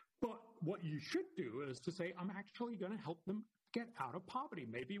 But what you should do is to say, I'm actually going to help them get out of poverty.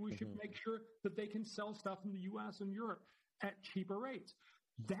 Maybe we should make sure that they can sell stuff in the U.S. and Europe at cheaper rates.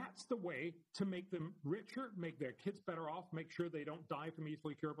 That's the way to make them richer, make their kids better off, make sure they don't die from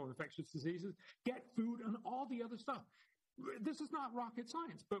easily curable infectious diseases, get food and all the other stuff. This is not rocket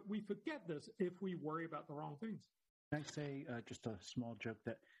science, but we forget this if we worry about the wrong things. Can I say just a small joke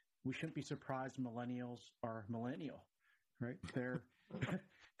that we shouldn't be surprised millennials are millennial, right? They're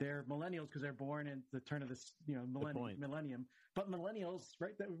millennials because they're born in the turn of this, millennium. But millennials,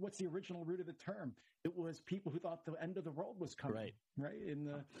 right? What's the original root of the term? It was people who thought the end of the world was coming, right? In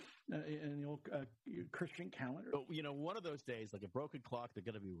the old Christian calendar. But one of those days, like a broken clock, they're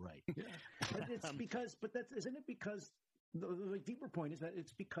going to be right. Yeah. But isn't it because the deeper point is that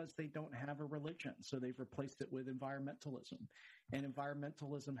it's because they don't have a religion, so they've replaced it with environmentalism, and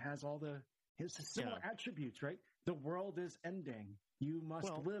environmentalism has all the similar attributes, right? The world is ending. You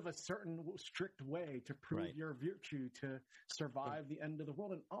must live a certain strict way to prove your virtue to survive the end of the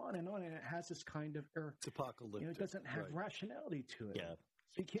world, and on, and it has this kind of it's apocalyptic. It doesn't have rationality to it. Yeah.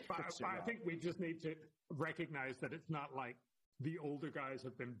 So you can't fix it. I think we just need to recognize that it's not like the older guys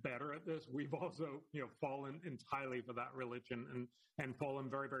have been better at this. We've also, fallen entirely for that religion and fallen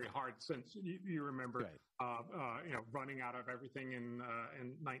very, very hard since you remember, running out of everything in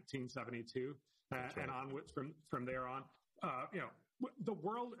 1972 and onwards from there on. The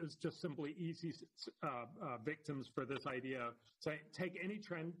world is just simply easy victims for this idea of say, take any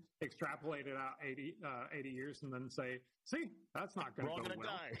trend, extrapolate it out 80 years, and then say, see, that's not going to go well.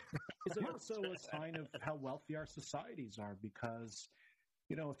 Die. Is it also a sign of how wealthy our societies are? Because,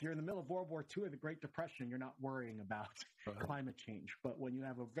 if you're in the middle of World War II or the Great Depression, you're not worrying about climate change. But when you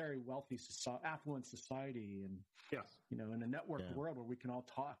have a very wealthy, affluent society and, in a networked world where we can all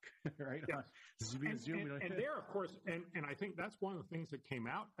talk, right? Yes. And there, of course, and I think that's one of the things that came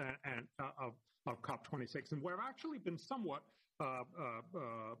out of COP26, and where I've actually been somewhat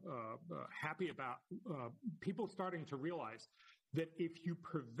happy about people starting to realize that if you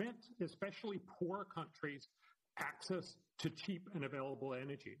prevent, especially poor countries, access to cheap and available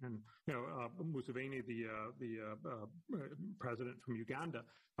energy, and Museveni, the president from Uganda,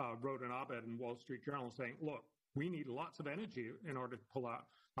 wrote an op-ed in Wall Street Journal saying, "Look, we need lots of energy in order to pull out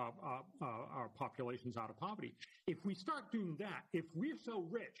our populations out of poverty. If we start doing that, if we're so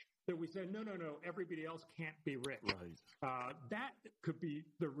rich that we say, no, everybody else can't be rich, that could be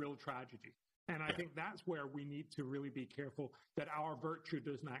the real tragedy." And I think that's where we need to really be careful that our virtue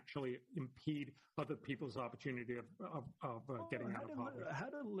doesn't actually impede other people's opportunity of getting out of poverty. How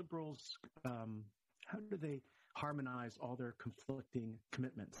do liberals, how do they harmonize all their conflicting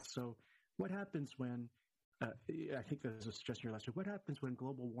commitments? So what happens when, I think there's a suggestion here last week, what happens when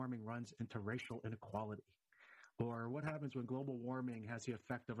global warming runs into racial inequality? Or what happens when global warming has the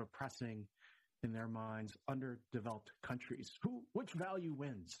effect of oppressing, in their minds, underdeveloped countries? Which value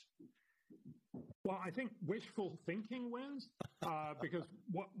wins? Well, I think wishful thinking wins because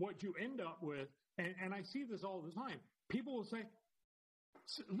what you end up with, and I see this all the time, people will say,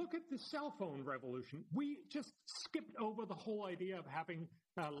 look at the cell phone revolution. We just skipped over the whole idea of having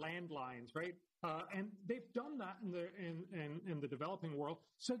landlines, right? And they've done that in the developing world,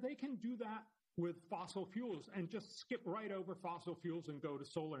 so they can do that with fossil fuels and just skip right over fossil fuels and go to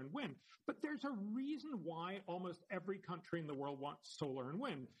solar and wind. But there's a reason why almost every country in the world wants solar and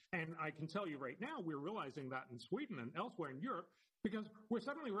wind. And I can tell you right now, we're realizing that in Sweden and elsewhere in Europe, because we're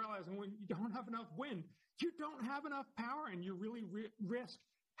suddenly realizing when you don't have enough wind, you don't have enough power, and you really risk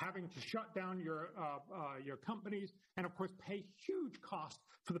having to shut down your companies and, of course, pay huge costs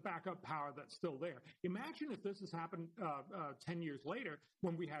for the backup power that's still there. Imagine if this has happened 10 years later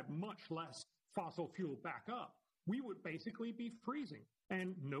when we had much less fossil fuel backup. We would basically be freezing,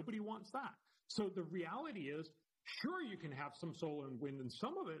 and nobody wants that. So the reality is, sure, you can have some solar and wind, and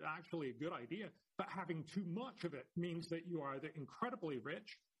some of it actually a good idea, but having too much of it means that you are either incredibly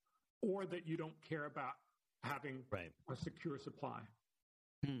rich or that you don't care about having a secure supply.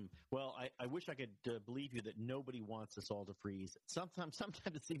 Well, I wish I could believe you that nobody wants us all to freeze. Sometimes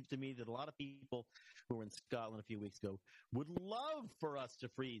it seems to me that a lot of people who were in Scotland a few weeks ago would love for us to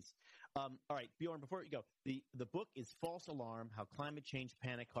freeze. All right, Bjorn, before you go, the book is False Alarm, How Climate Change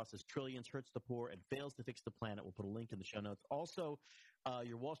Panic Costs Us Trillions, Hurts the Poor, and Fails to Fix the Planet. We'll put a link in the show notes. Also,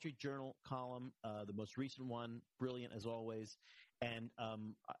 your Wall Street Journal column, the most recent one, brilliant as always. And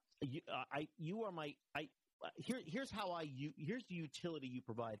you are my... Here's the utility you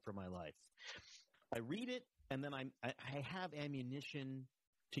provide for my life. I read it, and then I have ammunition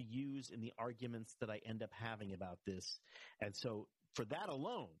to use in the arguments that I end up having about this. And so for that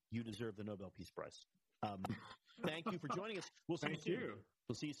alone, you deserve the Nobel Peace Prize. Thank you for joining us. We'll see you soon.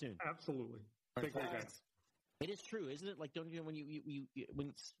 We'll see you soon. Absolutely. Take care, guys. It is true, isn't it? Like, don't you when you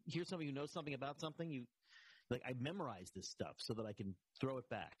hear somebody who knows something about something, you Like, I memorized this stuff so that I can throw it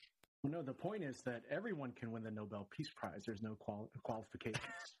back. Well, no, the point is that everyone can win the Nobel Peace Prize. There's no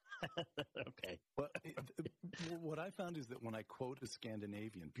qualifications. Okay. But what I found is that when I quote a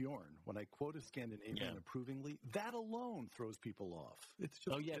Scandinavian, Bjorn, when I quote a Scandinavian approvingly, that alone throws people off. It's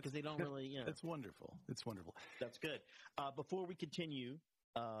just, because they don't really, It's wonderful. It's wonderful. That's good. Before we continue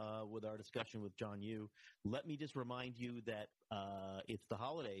with our discussion with John Yoo, let me just remind you that it's the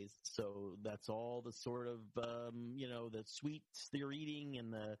holidays, so that's all the sort of, the sweets they're eating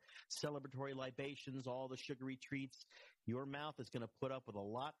and the celebratory libations, all the sugary treats. Your mouth is going to put up with a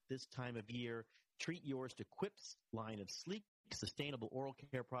lot this time of year. Treat yours to Quip's line of sleek, sustainable oral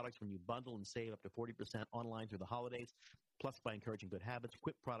care products when you bundle and save up to 40% online through the holidays. Plus, by encouraging good habits,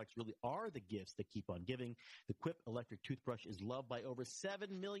 Quip products really are the gifts that keep on giving. The Quip electric toothbrush is loved by over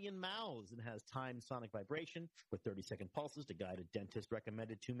 7 million mouths and has timed sonic vibration with 30-second pulses to guide a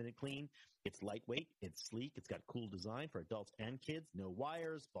dentist-recommended 2-minute clean. It's lightweight, it's sleek, it's got cool design for adults and kids, no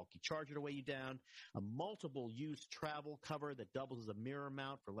wires, bulky charger to weigh you down, a multiple-use travel cover that doubles as a mirror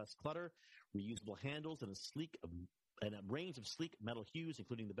mount for less clutter, reusable handles, and a range of sleek metal hues,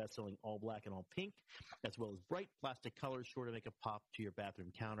 including the best-selling all black and all pink, as well as bright plastic colors sure to make a pop to your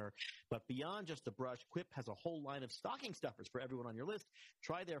bathroom counter. But beyond just the brush, Quip has a whole line of stocking stuffers for everyone on your list.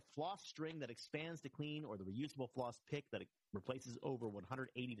 Try their floss string that expands to clean, or the reusable floss pick that replaces over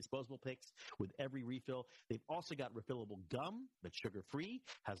 180 disposable picks with every refill. They've also got refillable gum that's sugar-free,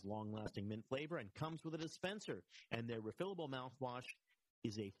 has long-lasting mint flavor, and comes with a dispenser. And their refillable mouthwash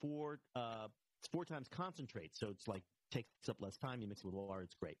is a 4 times concentrate, so it's like takes up less time. You mix it with water,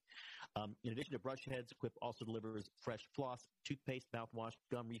 it's great. In addition to brush heads, Quip also delivers fresh floss, toothpaste, mouthwash,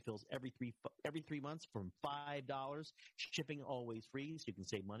 gum refills every 3 months from $5. Shipping always free, so you can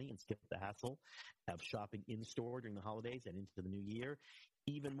save money and skip the hassle of shopping in store during the holidays and into the new year.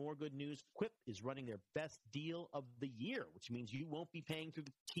 Even more good news, Quip is running their best deal of the year, which means you won't be paying through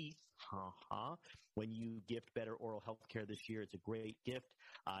the teeth when you gift better oral health care this year. It's a great gift.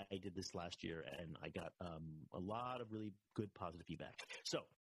 I did this last year, and I got a lot of really good positive feedback. So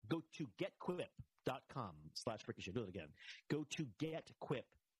go to getquip.com/ricochet. Do it again. Go to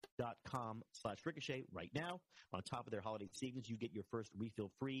getquip.com/ricochet right now. On top of their holiday savings, you get your first refill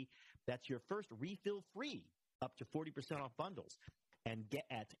free. That's your first refill free, up to 40% off bundles. And get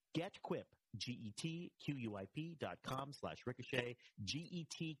at GetQuip, GetQuip.com/ricochet,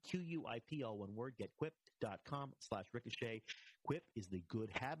 GetQuip, all one word, GetQuip.com/ricochet. Quip is the Good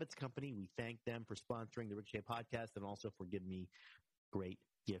Habits Company. We thank them for sponsoring the Ricochet podcast and also for giving me great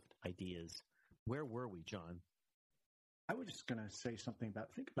gift ideas. Where were we, John? I was just going to say something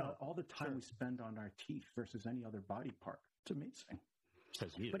about, think about all the time we spend on our teeth versus any other body part. It's amazing.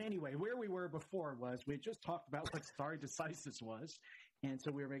 Says you. But anyway, where we were before was we had just talked about what stare decisis was. And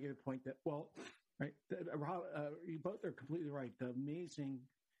so we were making the point that, you both are completely right. The amazing,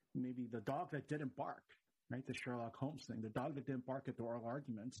 maybe the dog that didn't bark, right? The Sherlock Holmes thing, the dog that didn't bark at the oral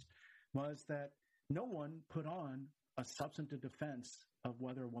arguments was that no one put on a substantive defense of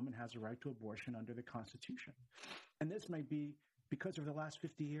whether a woman has a right to abortion under the Constitution. And this may be because over the last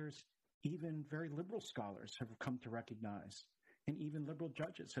 50 years, even very liberal scholars have come to recognize, and even liberal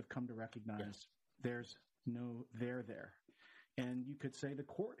judges have come to recognize there's no there there. And you could say the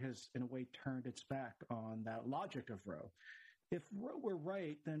court has, in a way, turned its back on that logic of Roe. If Roe were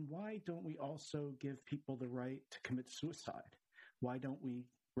right, then why don't we also give people the right to commit suicide? Why don't we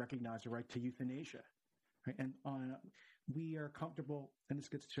recognize the right to euthanasia? Right? And we are comfortable, and this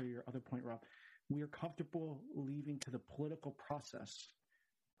gets to your other point, Rob, we are comfortable leaving to the political process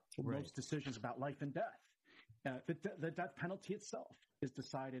most decisions about life and death. The death penalty itself is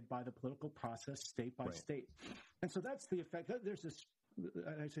decided by the political process, state by state. And so that's the effect. There's this,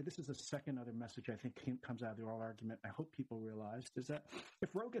 I say this is the second other message I think comes out of the oral argument. I hope people realized is that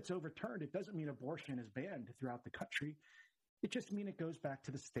if Roe gets overturned, it doesn't mean abortion is banned throughout the country. It just means it goes back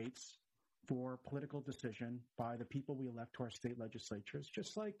to the states for political decision by the people we elect to our state legislatures,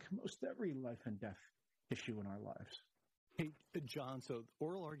 just like most every life and death issue in our lives. Hey, John, so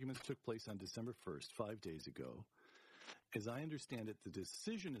oral arguments took place on December 1st, 5 days ago. As I understand it, the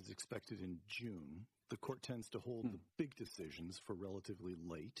decision is expected in June. The court tends to hold the big decisions for relatively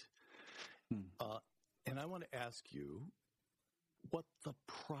late. And I want to ask you what the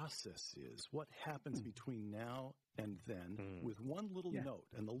process is, what happens between now and then with one little note.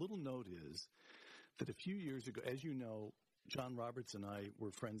 And the little note is that a few years ago, as you know, John Roberts and I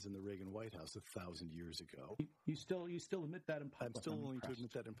were friends in the Reagan White House 1,000 years ago. You still admit that in public? I'm still willing to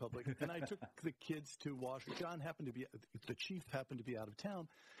admit that in public. And I took the kids to Washington. John the chief happened to be out of town.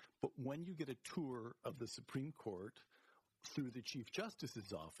 But when you get a tour of the Supreme Court through the Chief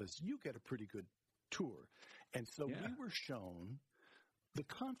Justice's office, you get a pretty good tour. And so we were shown the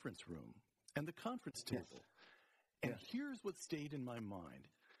conference room and the conference table. And here's what stayed in my mind.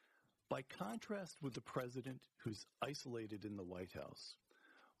 By contrast with the president who's isolated in the White House,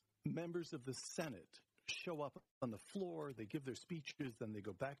 members of the Senate show up on the floor, they give their speeches, then they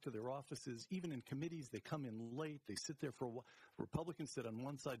go back to their offices. Even in committees, they come in late, they sit there for a while. Republicans sit on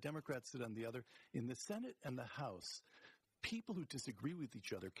one side, Democrats sit on the other. In the Senate and the House, people who disagree with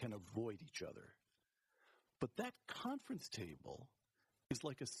each other can avoid each other. But that conference table is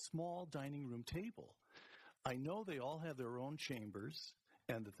like a small dining room table. I know they all have their own chambers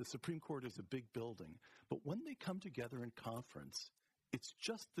and that the Supreme Court is a big building, but when they come together in conference, it's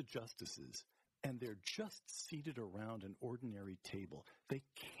just the justices, and they're just seated around an ordinary table. They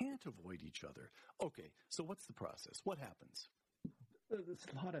can't avoid each other. Okay, so what's the process? What happens? There's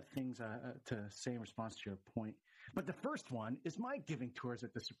a lot of things to say in response to your point. But the first one is my giving tours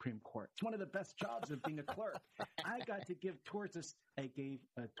at the Supreme Court. It's one of the best jobs of being a clerk. I got to give tours. I gave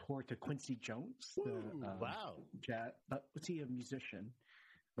a tour to Quincy Jones. Wow. Was he a musician?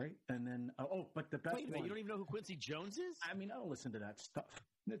 Right? And then, but the best Wait a minute, you don't even know who Quincy Jones is? I mean, I don't listen to that stuff.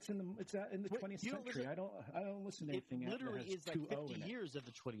 It's in the 20th century. I don't listen to anything. It literally is like 50 years of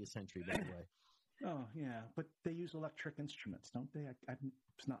the 20th century, by the way. Oh, yeah, but they use electric instruments, don't they?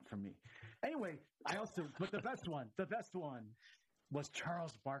 It's not for me. Anyway, but the best one was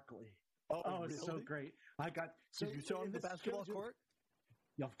Charles Barkley. Oh, it's so great. Did you show him the basketball court?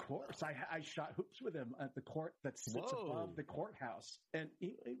 Yeah, of course. I shot hoops with him at the court that sits above the courthouse. And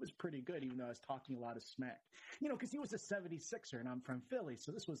he was pretty good, even though I was talking a lot of smack. Because he was a 76er, and I'm from Philly,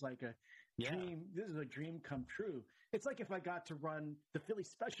 so this was like a dream. This is a dream come true. It's like if I got to run the Philly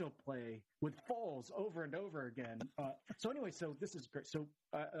special play with Foles over and over again. So this is great. So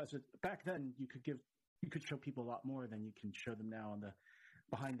back then, you could show people a lot more than you can show them now on the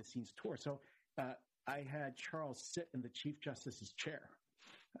behind-the-scenes tour. So I had Charles sit in the Chief Justice's chair.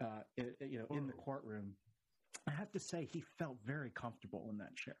 In the courtroom. I have to say he felt very comfortable in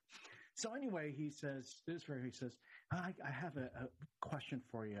that chair. So anyway, he says, I have a question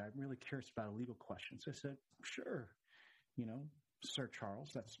for you. I'm really curious about a legal question. So I said, sure, Sir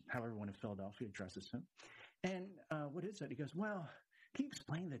Charles. That's how everyone in Philadelphia addresses him. And what is it? He goes, well, can you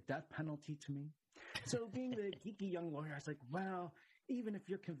explain the death penalty to me? So being the geeky young lawyer, I was like, well, even if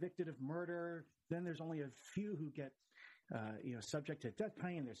you're convicted of murder, then there's only a few who get subject to death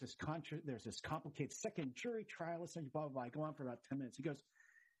penalty, and there's this complicated second jury trial, essentially, blah, blah, blah. I go on for about 10 minutes. He goes,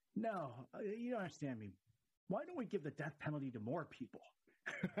 no, you don't understand me. Why don't we give the death penalty to more people?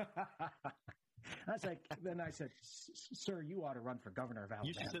 Then I said, sir, you ought to run for governor of Alabama.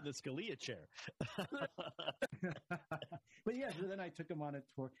 You should sit in the Scalia chair. But yeah, so then I took him on a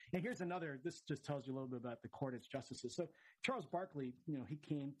tour. And here's this just tells you a little bit about the court as justices. So Charles Barkley, he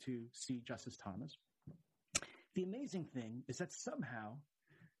came to see Justice Thomas. The amazing thing is that somehow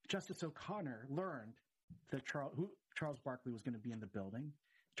Justice O'Connor learned that Charles Barkley was going to be in the building.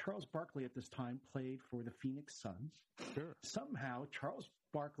 Charles Barkley at this time played for the Phoenix Suns. Sure. Somehow Charles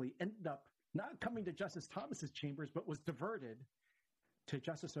Barkley ended up not coming to Justice Thomas's chambers, but was diverted to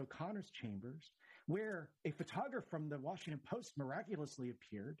Justice O'Connor's chambers, where a photographer from the Washington Post miraculously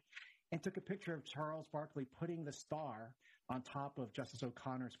appeared and took a picture of Charles Barkley putting the star on top of Justice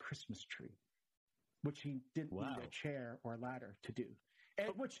O'Connor's Christmas tree, which he didn't need a chair or ladder to do, and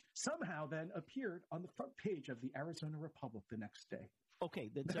which somehow then appeared on the front page of the Arizona Republic the next day.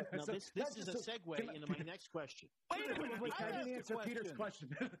 Okay, this is a segue into my next question. Wait a minute, I didn't answer Peter's question.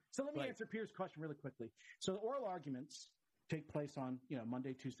 So let me answer Peter's question really quickly. So the oral arguments take place on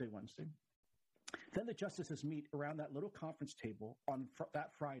Monday, Tuesday, Wednesday. Then the justices meet around that little conference table on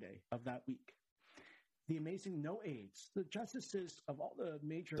that Friday of that week. The amazing no aides. The justices of all the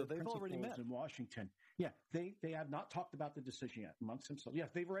major principals in Washington. Yeah, they have not talked about the decision yet amongst themselves. Yeah,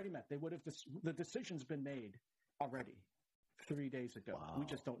 they've already met. They would have. The decision's been made already 3 days ago. Wow. We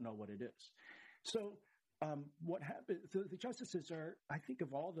just don't know what it is. So what happened? The justices are, I think,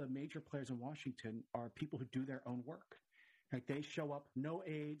 of all the major players in Washington, are people who do their own work. Right? They show up, no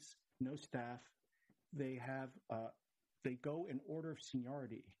aides, no staff. They have. They go in order of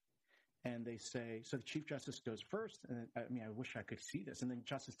seniority. And they say, so the Chief Justice goes first, and I wish I could see this. And then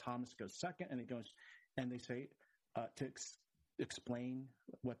Justice Thomas goes second, and they say to explain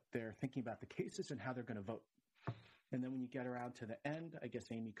what they're thinking about the cases and how they're going to vote. And then when you get around to the end, I guess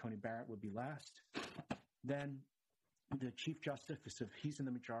Amy Coney Barrett would be last. Then the Chief Justice, if he's in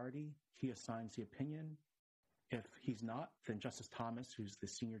the majority, he assigns the opinion. If he's not, then Justice Thomas, who's the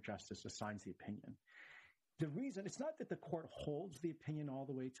senior justice, assigns the opinion. The reason, it's not that the court holds the opinion all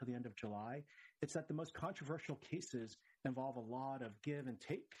the way till the end of July. It's that the most controversial cases involve a lot of give and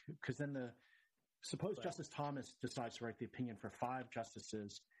take, because then suppose Justice Thomas decides to write the opinion for 5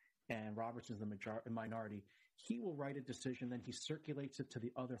 justices and Robertson's the minority. He will write a decision, then he circulates it to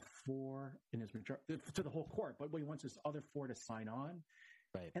the other 4 in his majority, to the whole court. But what he wants is the other 4 to sign on.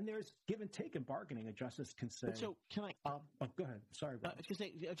 Right. And there's give and take in bargaining. A justice can say. So can I? Go ahead. Sorry. I was going to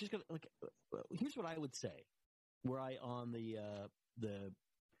say, just gonna, like, here's what I would say. Were I on the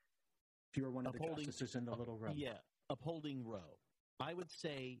if you were one of the justices in the little row. Yeah, upholding Roe. I would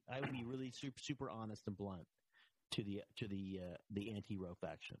say I would be really super honest and blunt to the anti-Roe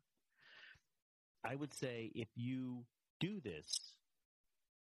faction. I would say if you do this,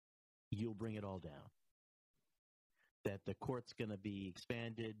 you'll bring it all down. That the court's going to be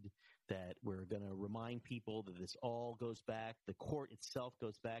expanded, that we're going to remind people that this all goes back. The court itself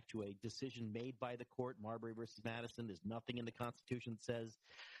goes back to a decision made by the court, Marbury versus Madison. There's nothing in the Constitution that says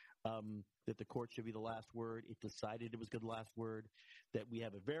that the court should be the last word. It decided it was the last word, that we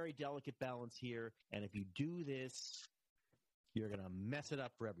have a very delicate balance here, and if you do this, you're going to mess it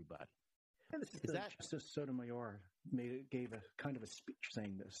up for everybody. And this is that Justice Sotomayor gave a kind of a speech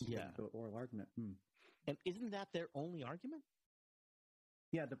saying this. Yeah. The oral argument. And isn't that their only argument?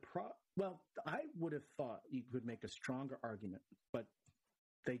 Yeah. Well, I would have thought you could make a stronger argument, but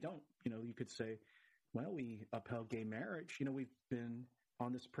they don't. You could say, well, we upheld gay marriage. We've been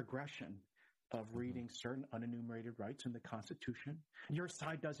on this progression of reading certain unenumerated rights in the Constitution. Your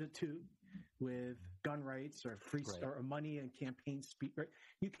side does it too, with gun rights or free or money and campaign speech. Right?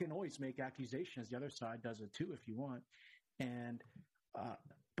 You can always make accusations. The other side does it too if you want. And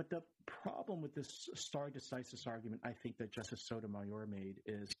but the problem with this stare decisis argument, I think that Justice Sotomayor made,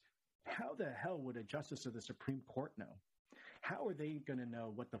 is how the hell would a justice of the Supreme Court know? How are they going to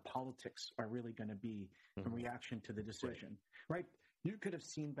know what the politics are really going to be in reaction to the decision? Right? You could have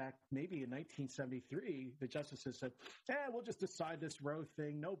seen back maybe in 1973, the justices said, we'll just decide this Roe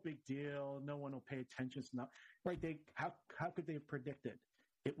thing. No big deal. No one will pay attention. It's not, right? How could they have predicted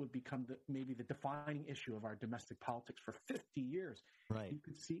it would become maybe the defining issue of our domestic politics for 50 years? Right. You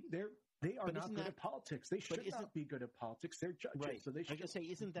could see they are not good at politics. They should not be good at politics. They're judges. Right. So they should. I just say,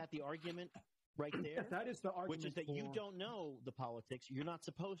 isn't that the argument right there? Yeah, that is the argument. Which is that you don't know the politics. You're not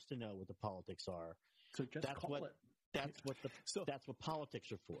supposed to know what the politics are. So just call it. That's what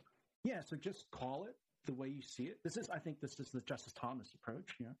politics are for. Yeah, so just call it the way you see it. I think this is the Justice Thomas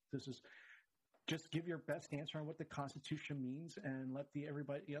approach. This is just give your best answer on what the Constitution means and let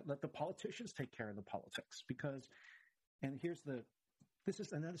the politicians take care of the politics. Because, and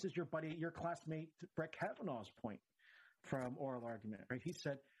this is your classmate Brett Kavanaugh's point from oral argument, right? He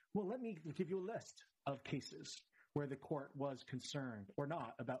said, well, let me give you a list of cases where the court was concerned or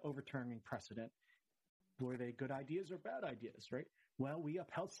not about overturning precedent. Were they good ideas or bad ideas, right? Well, we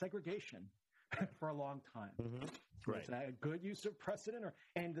upheld segregation for a long time. Mm-hmm. Right. Is that a good use of precedent?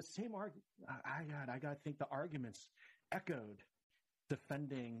 And the same argument, I got to think the arguments echoed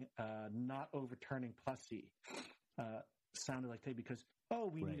defending not overturning Plessy sounded like they, because,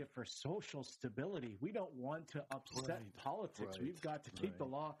 we need it for social stability. We don't want to upset politics. We've got to keep the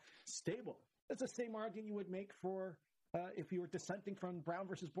law stable. That's the same argument you would make for if you were dissenting from Brown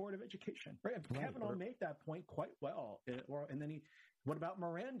versus Board of Education. Right? Kavanaugh made that point quite well. And then what about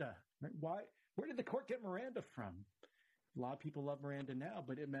Miranda? Right? Where did the court get Miranda from? A lot of people love Miranda now,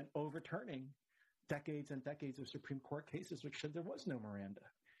 but it meant overturning decades and decades of Supreme Court cases which said there was no Miranda.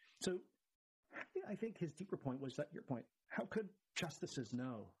 So I think his deeper point was that your point. How could justices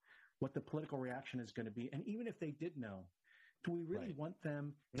know what the political reaction is going to be? And even if they did know, do we really want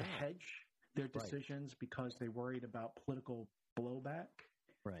them to hedge their decisions because they worried about political blowback?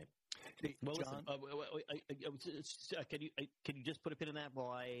 Right. Well, John, listen, can you just put a pin in that while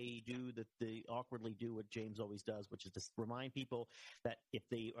I do the awkwardly do what James always does, which is to remind people that if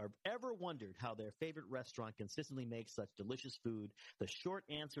they are ever wondered how their favorite restaurant consistently makes such delicious food, the short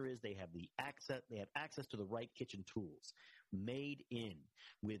answer is they have access to the right kitchen tools. Made In.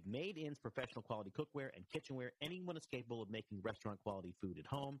 With Made In's professional quality cookware and kitchenware, anyone is capable of making restaurant quality food at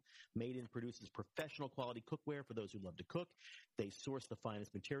home. Made In produces professional quality cookware for those who love to cook. They source the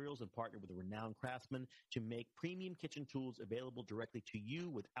finest materials and partner with a renowned craftsman to make premium kitchen tools available directly to you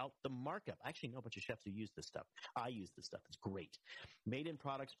without the markup. I actually know a bunch of chefs who use this stuff. I use this stuff. It's great. Made In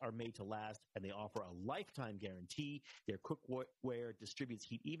products are made to last, and they offer a lifetime guarantee. Their cookware distributes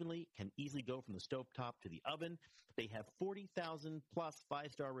heat evenly, can easily go from the stovetop to the oven. They have 40,000 plus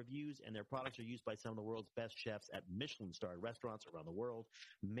 5-star reviews, and their products are used by some of the world's best chefs at Michelin-starred restaurants around the world.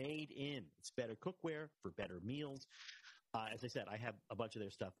 Made In. It's better cookware for better meals. As I said, I have a bunch of their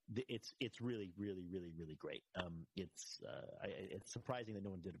stuff. It's really, really, really, really great. It's surprising that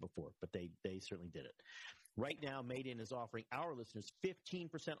no one did it before, but they certainly did it. Right now, Made In is offering our listeners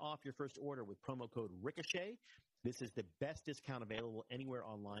 15% off your first order with promo code Ricochet. This is the best discount available anywhere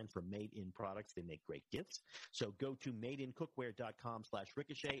online for Made In products. They make great gifts. So go to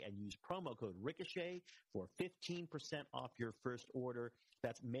madeincookware.com/Ricochet and use promo code Ricochet for 15% off your first order.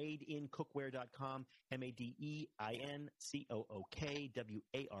 That's madeincookware.com,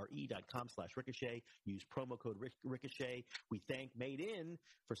 madeincookware.com/Ricochet. Use promo code Ricochet. We thank Made In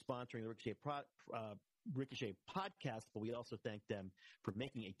for sponsoring the Ricochet podcast, but we also thank them for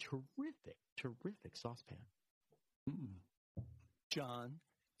making a terrific saucepan. John,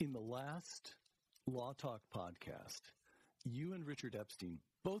 in the last Law Talk podcast, you and Richard Epstein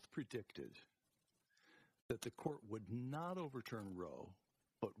both predicted that the court would not overturn Roe,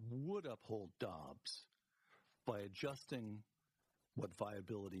 but would uphold Dobbs by adjusting what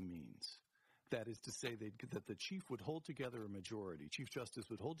viability means. That is to say that the Chief would hold together a majority, Chief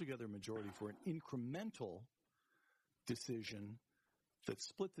Justice would hold together a majority for an incremental decision that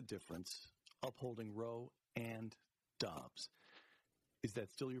split the difference, upholding Roe and Dobbs. Is that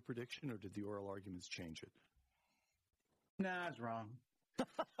still your prediction, or did the oral arguments change it? Nah, it's wrong.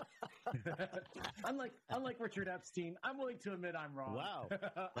 Unlike Richard Epstein, I'm willing to admit I'm wrong. Wow.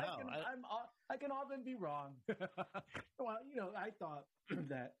 I can often be wrong. Well, I thought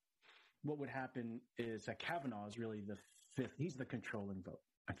that what would happen is that Kavanaugh is really the fifth. He's the controlling vote,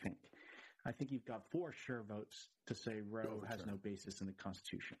 I think. I think you've got 4 sure votes to say Roe has no basis in the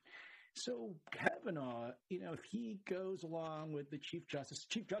Constitution. So Kavanaugh, if he goes along with the Chief Justice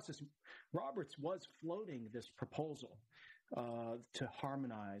Roberts was floating this proposal to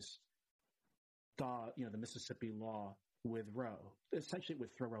harmonize the Mississippi law with Roe. Essentially, it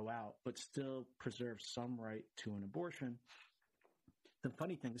would throw Roe out, but still preserve some right to an abortion. The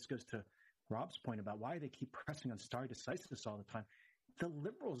funny thing, this goes to Rob's point about why they keep pressing on stare decisis all the time. The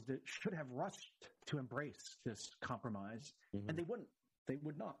liberals should have rushed to embrace this compromise, and they wouldn't. They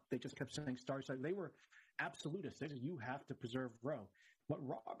would not. They just kept saying stare decisis. They were absolutists. They said, you have to preserve Roe. What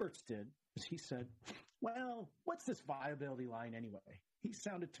Roberts did is he said, well, what's this viability line anyway? He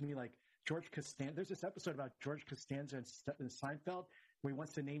sounded to me like George Costanza. There's this episode about George Costanza and Seinfeld where he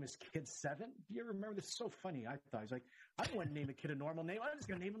wants to name his kid Seven. Do you ever remember this? So funny. I thought, he's like, I don't want to name a kid a normal name. I'm just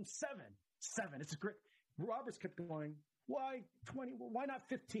going to name him Seven. It's great. Roberts kept going, why 20? Why not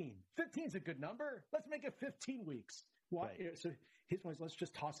 15? 15 is a good number. Let's make it 15 weeks. Why? Right. So his point is, let's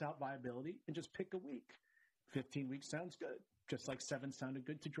just toss out viability and just pick a week. 15 weeks sounds good. Just like 7 sounded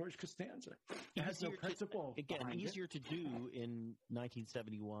good to George Costanza. It has no principle. Easier to do in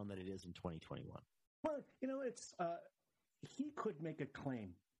 1971 than it is in 2021. Well, it's he could make a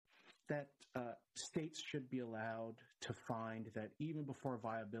claim that states should be allowed to find that even before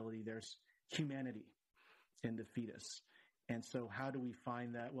viability, there's humanity in the fetus. And so how do we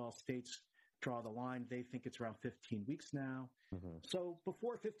find that? Well, states draw the line. They think it's around 15 weeks now. So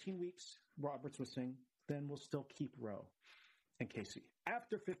before 15 weeks, Roberts was saying, then we'll still keep Roe and Casey.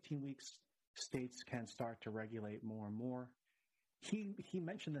 After 15 weeks, states can start to regulate more and more. He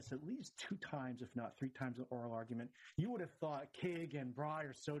mentioned this at least 2 times, if not 3 times, in oral argument. You would have thought Kagan,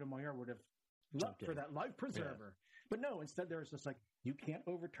 Breyer, Sotomayor would have leapt for that life preserver. Yeah. But no, instead there's just like, you can't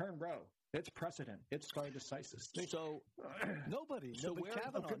overturn Roe. It's precedent. It's stare decisis. So nobody.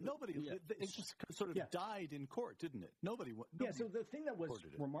 It just sort of died in court, didn't it? Nobody. So the thing that was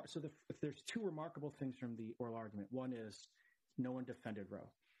if there's 2 remarkable things from the oral argument. One is no one defended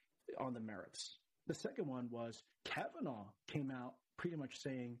Roe on the merits. The second one was Kavanaugh came out pretty much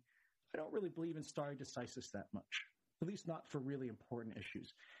saying, I don't really believe in stare decisis that much, at least not for really important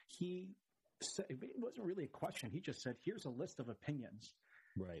issues. He said, it wasn't really a question. He just said, here's a list of opinions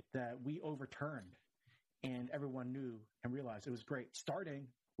that we overturned, and everyone knew and realized it was great, starting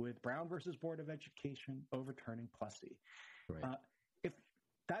with Brown versus Board of Education overturning Plessy. Right. If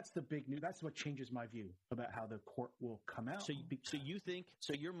that's the big news, that's what changes my view about how the court will come out. So you think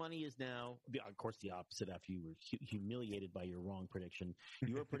your money is now, of course, the opposite after you were humiliated by your wrong prediction.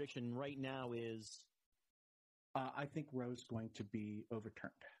 Your prediction right now is, I think Roe's going to be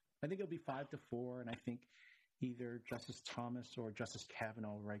overturned. I think it'll be 5-4, and I think either Justice Thomas or Justice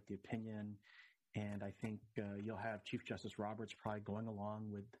Kavanaugh will write the opinion, and I think you'll have Chief Justice Roberts probably going along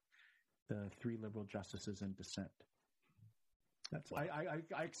with the 3 liberal justices in dissent. I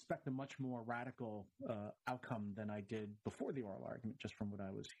expect a much more radical outcome than I did before the oral argument, just from what I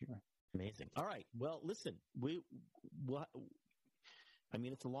was hearing. Amazing. All right. Well, listen,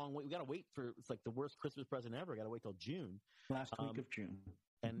 it's a long wait. We got to wait it's like the worst Christmas present ever. Got to wait till June. Last week of June.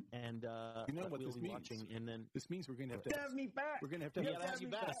 and you know what we'll this be means? Watching, and then this means we're going to have to have me back. We're going to have to have you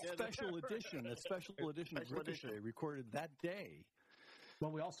back. a special edition of Ricochet recorded that day.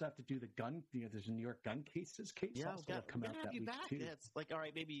 Well, we also have to do the gun. There's a New York gun cases case. Yeah, also come out that week too. Yeah, it's like, all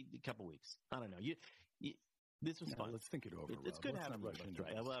right, maybe a couple weeks. I don't know. This was fun. Let's think it over. It's good Let's having not rush you. into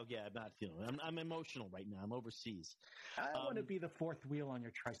Right. this. Well, yeah, I'm emotional right now. I'm overseas. I want to be the fourth wheel on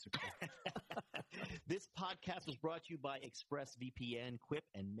your tricycle. This podcast was brought to you by ExpressVPN, Quip,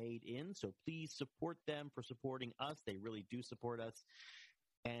 and Made In. So please support them for supporting us. They really do support us.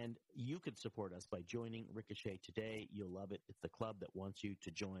 And you can support us by joining Ricochet today. You'll love it. It's the club that wants you to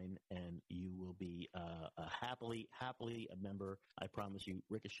join, and you will be happily a member. I promise you,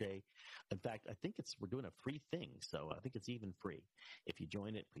 Ricochet. In fact, I think we're doing a free thing, so I think it's even free. If you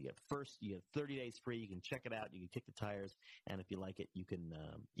join it, you have 30 days free. You can check it out. You can kick the tires, and if you like it, you can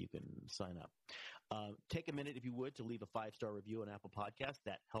sign up. Take a minute, if you would, to leave a 5-star review on Apple Podcasts.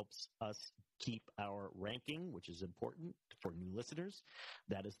 That helps us keep our ranking, which is important for new listeners.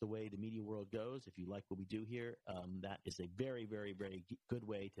 That is the way the media world goes. If you like what we do here, that is a very, very, very good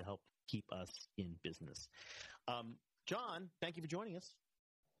way to help keep us in business. John, thank you for joining us.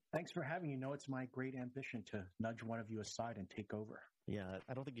 Thanks for having me. It's my great ambition to nudge one of you aside and take over. Yeah,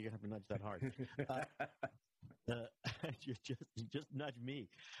 I don't think you're going to have to nudge that hard. You just nudge me.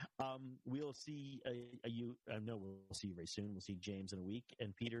 We'll see you. I know we'll see you very soon. We'll see James in a week,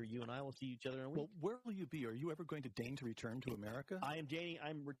 and Peter, you and I will see each other in a week. Well, where will you be? Are you ever going to deign to return to America? I am dating.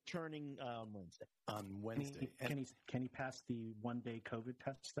 I'm returning on Wednesday. On Wednesday. Can he pass the 1-day COVID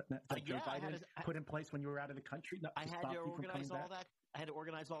test that Joe Biden put in place when you were out of the country? I had to organize all that. I had to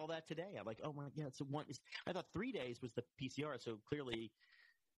organize all that today. I'm like, oh my, yeah. I thought 3 days was the PCR, so clearly.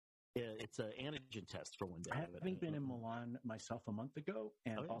 It's an antigen test for 1 day. Having been in Milan myself a month ago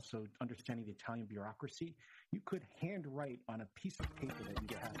and also understanding the Italian bureaucracy, you could handwrite on a piece of paper that you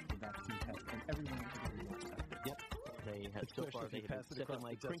passed the vaccine test, and everyone would be accepted. Yep. They had so far they had it across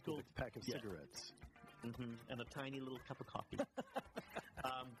like the crinkled with a pack of cigarettes. Mm-hmm. And a tiny little cup of coffee.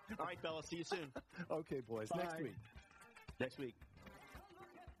 All right, fellas, see you soon. Okay, boys. Bye. Next week.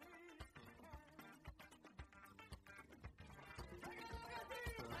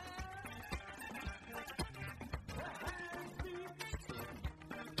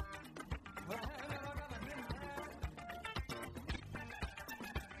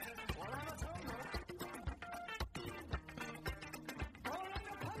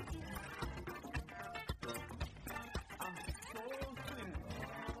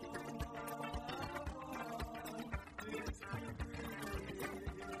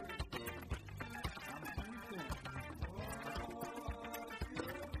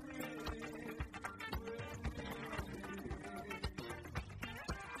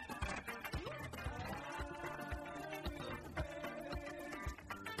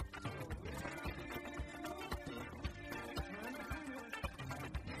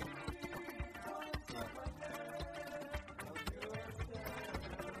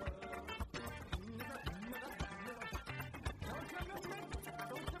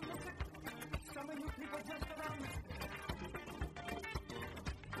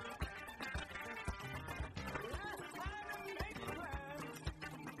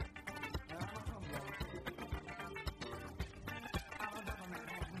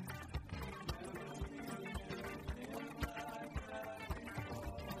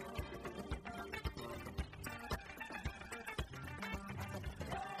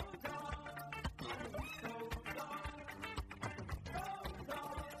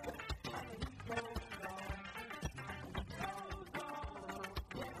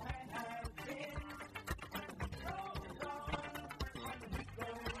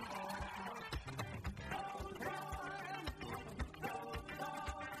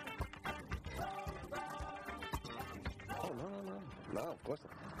 No, of course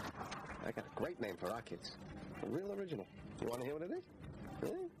not. I got a great name for our kids. A real original. You want to hear what it is?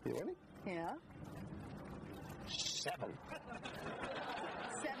 You ready? Yeah. 7.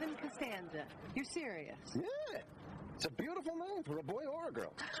 7 Costanza. You're serious? Yeah. It's a beautiful name for a boy or a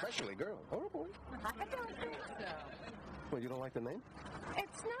girl. Especially a girl or a boy. I don't think so. Well, you don't like the name?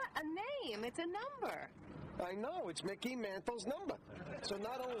 It's not a name. It's a number. I know. It's Mickey Mantle's number. So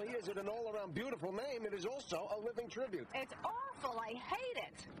not only is it an all-around beautiful name, it is also a living tribute. It's awful. I hate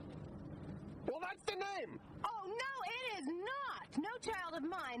it. Well, that's the name. Oh, no, it is not. No child of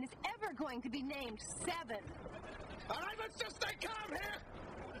mine is ever going to be named 7. All right, let's just stay calm here.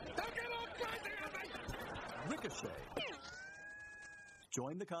 Don't get all crazy on me. Ricochet.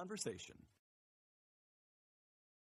 Join the conversation.